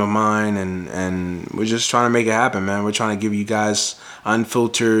lifelong dream of mine, and we're just trying to make it happen, man. We're trying to give you guys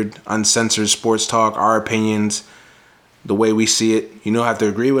unfiltered, uncensored sports talk, our opinions, the way we see it. You don't have to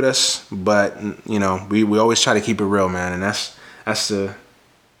agree with us, but we always try to keep it real, man. And that's I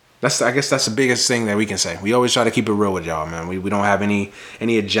guess that's the biggest thing that we can say. We always try to keep it real with y'all, man. We don't have any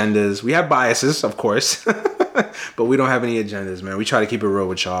agendas. We have biases, of course, but we don't have any agendas, man. We try to keep it real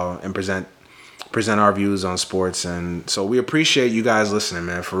with y'all and present our views on sports. And so we appreciate you guys listening,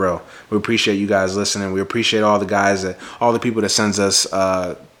 man, for real. We appreciate you guys listening. We appreciate all the people that sends us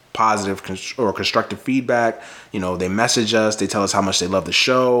positive or constructive feedback. They message us, they tell us how much they love the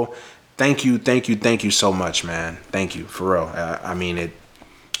show. Thank you so much, man. Thank you, for real. I mean,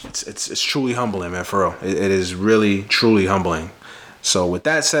 it's truly humbling, man, for real. It is really truly humbling. So with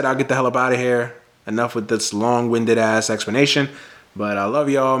that said, I'll get the hell up out of here. enough with this long-winded ass explanation. But I love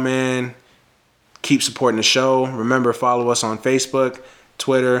y'all, man. Keep supporting the show. Remember, follow us on Facebook,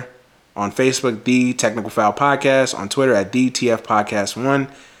 Twitter. On Facebook, The Technical Foul Podcast. On Twitter at DTF Podcast 1.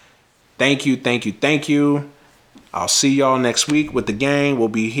 Thank you. I'll see y'all next week with the gang. We'll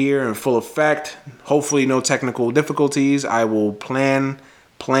be here in full effect. Hopefully no technical difficulties. I will plan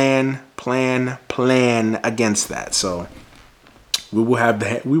against that. So we will have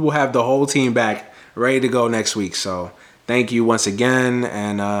the whole team back ready to go next week. So thank you once again,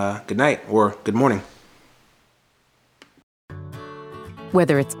 and good night or good morning.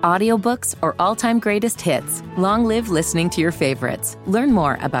 Whether it's audiobooks or all-time greatest hits, long live listening to your favorites. Learn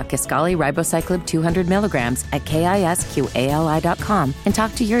more about Kisqali Ribociclib 200 milligrams at KISQALI.com and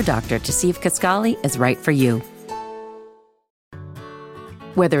talk to your doctor to see if Kisqali is right for you.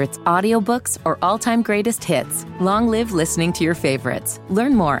 Whether it's audiobooks or all-time greatest hits, long live listening to your favorites.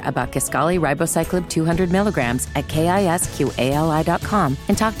 Learn more about Kisqali Ribociclib 200 milligrams at KISQALI.com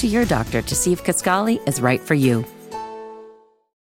and talk to your doctor to see if Kisqali is right for you.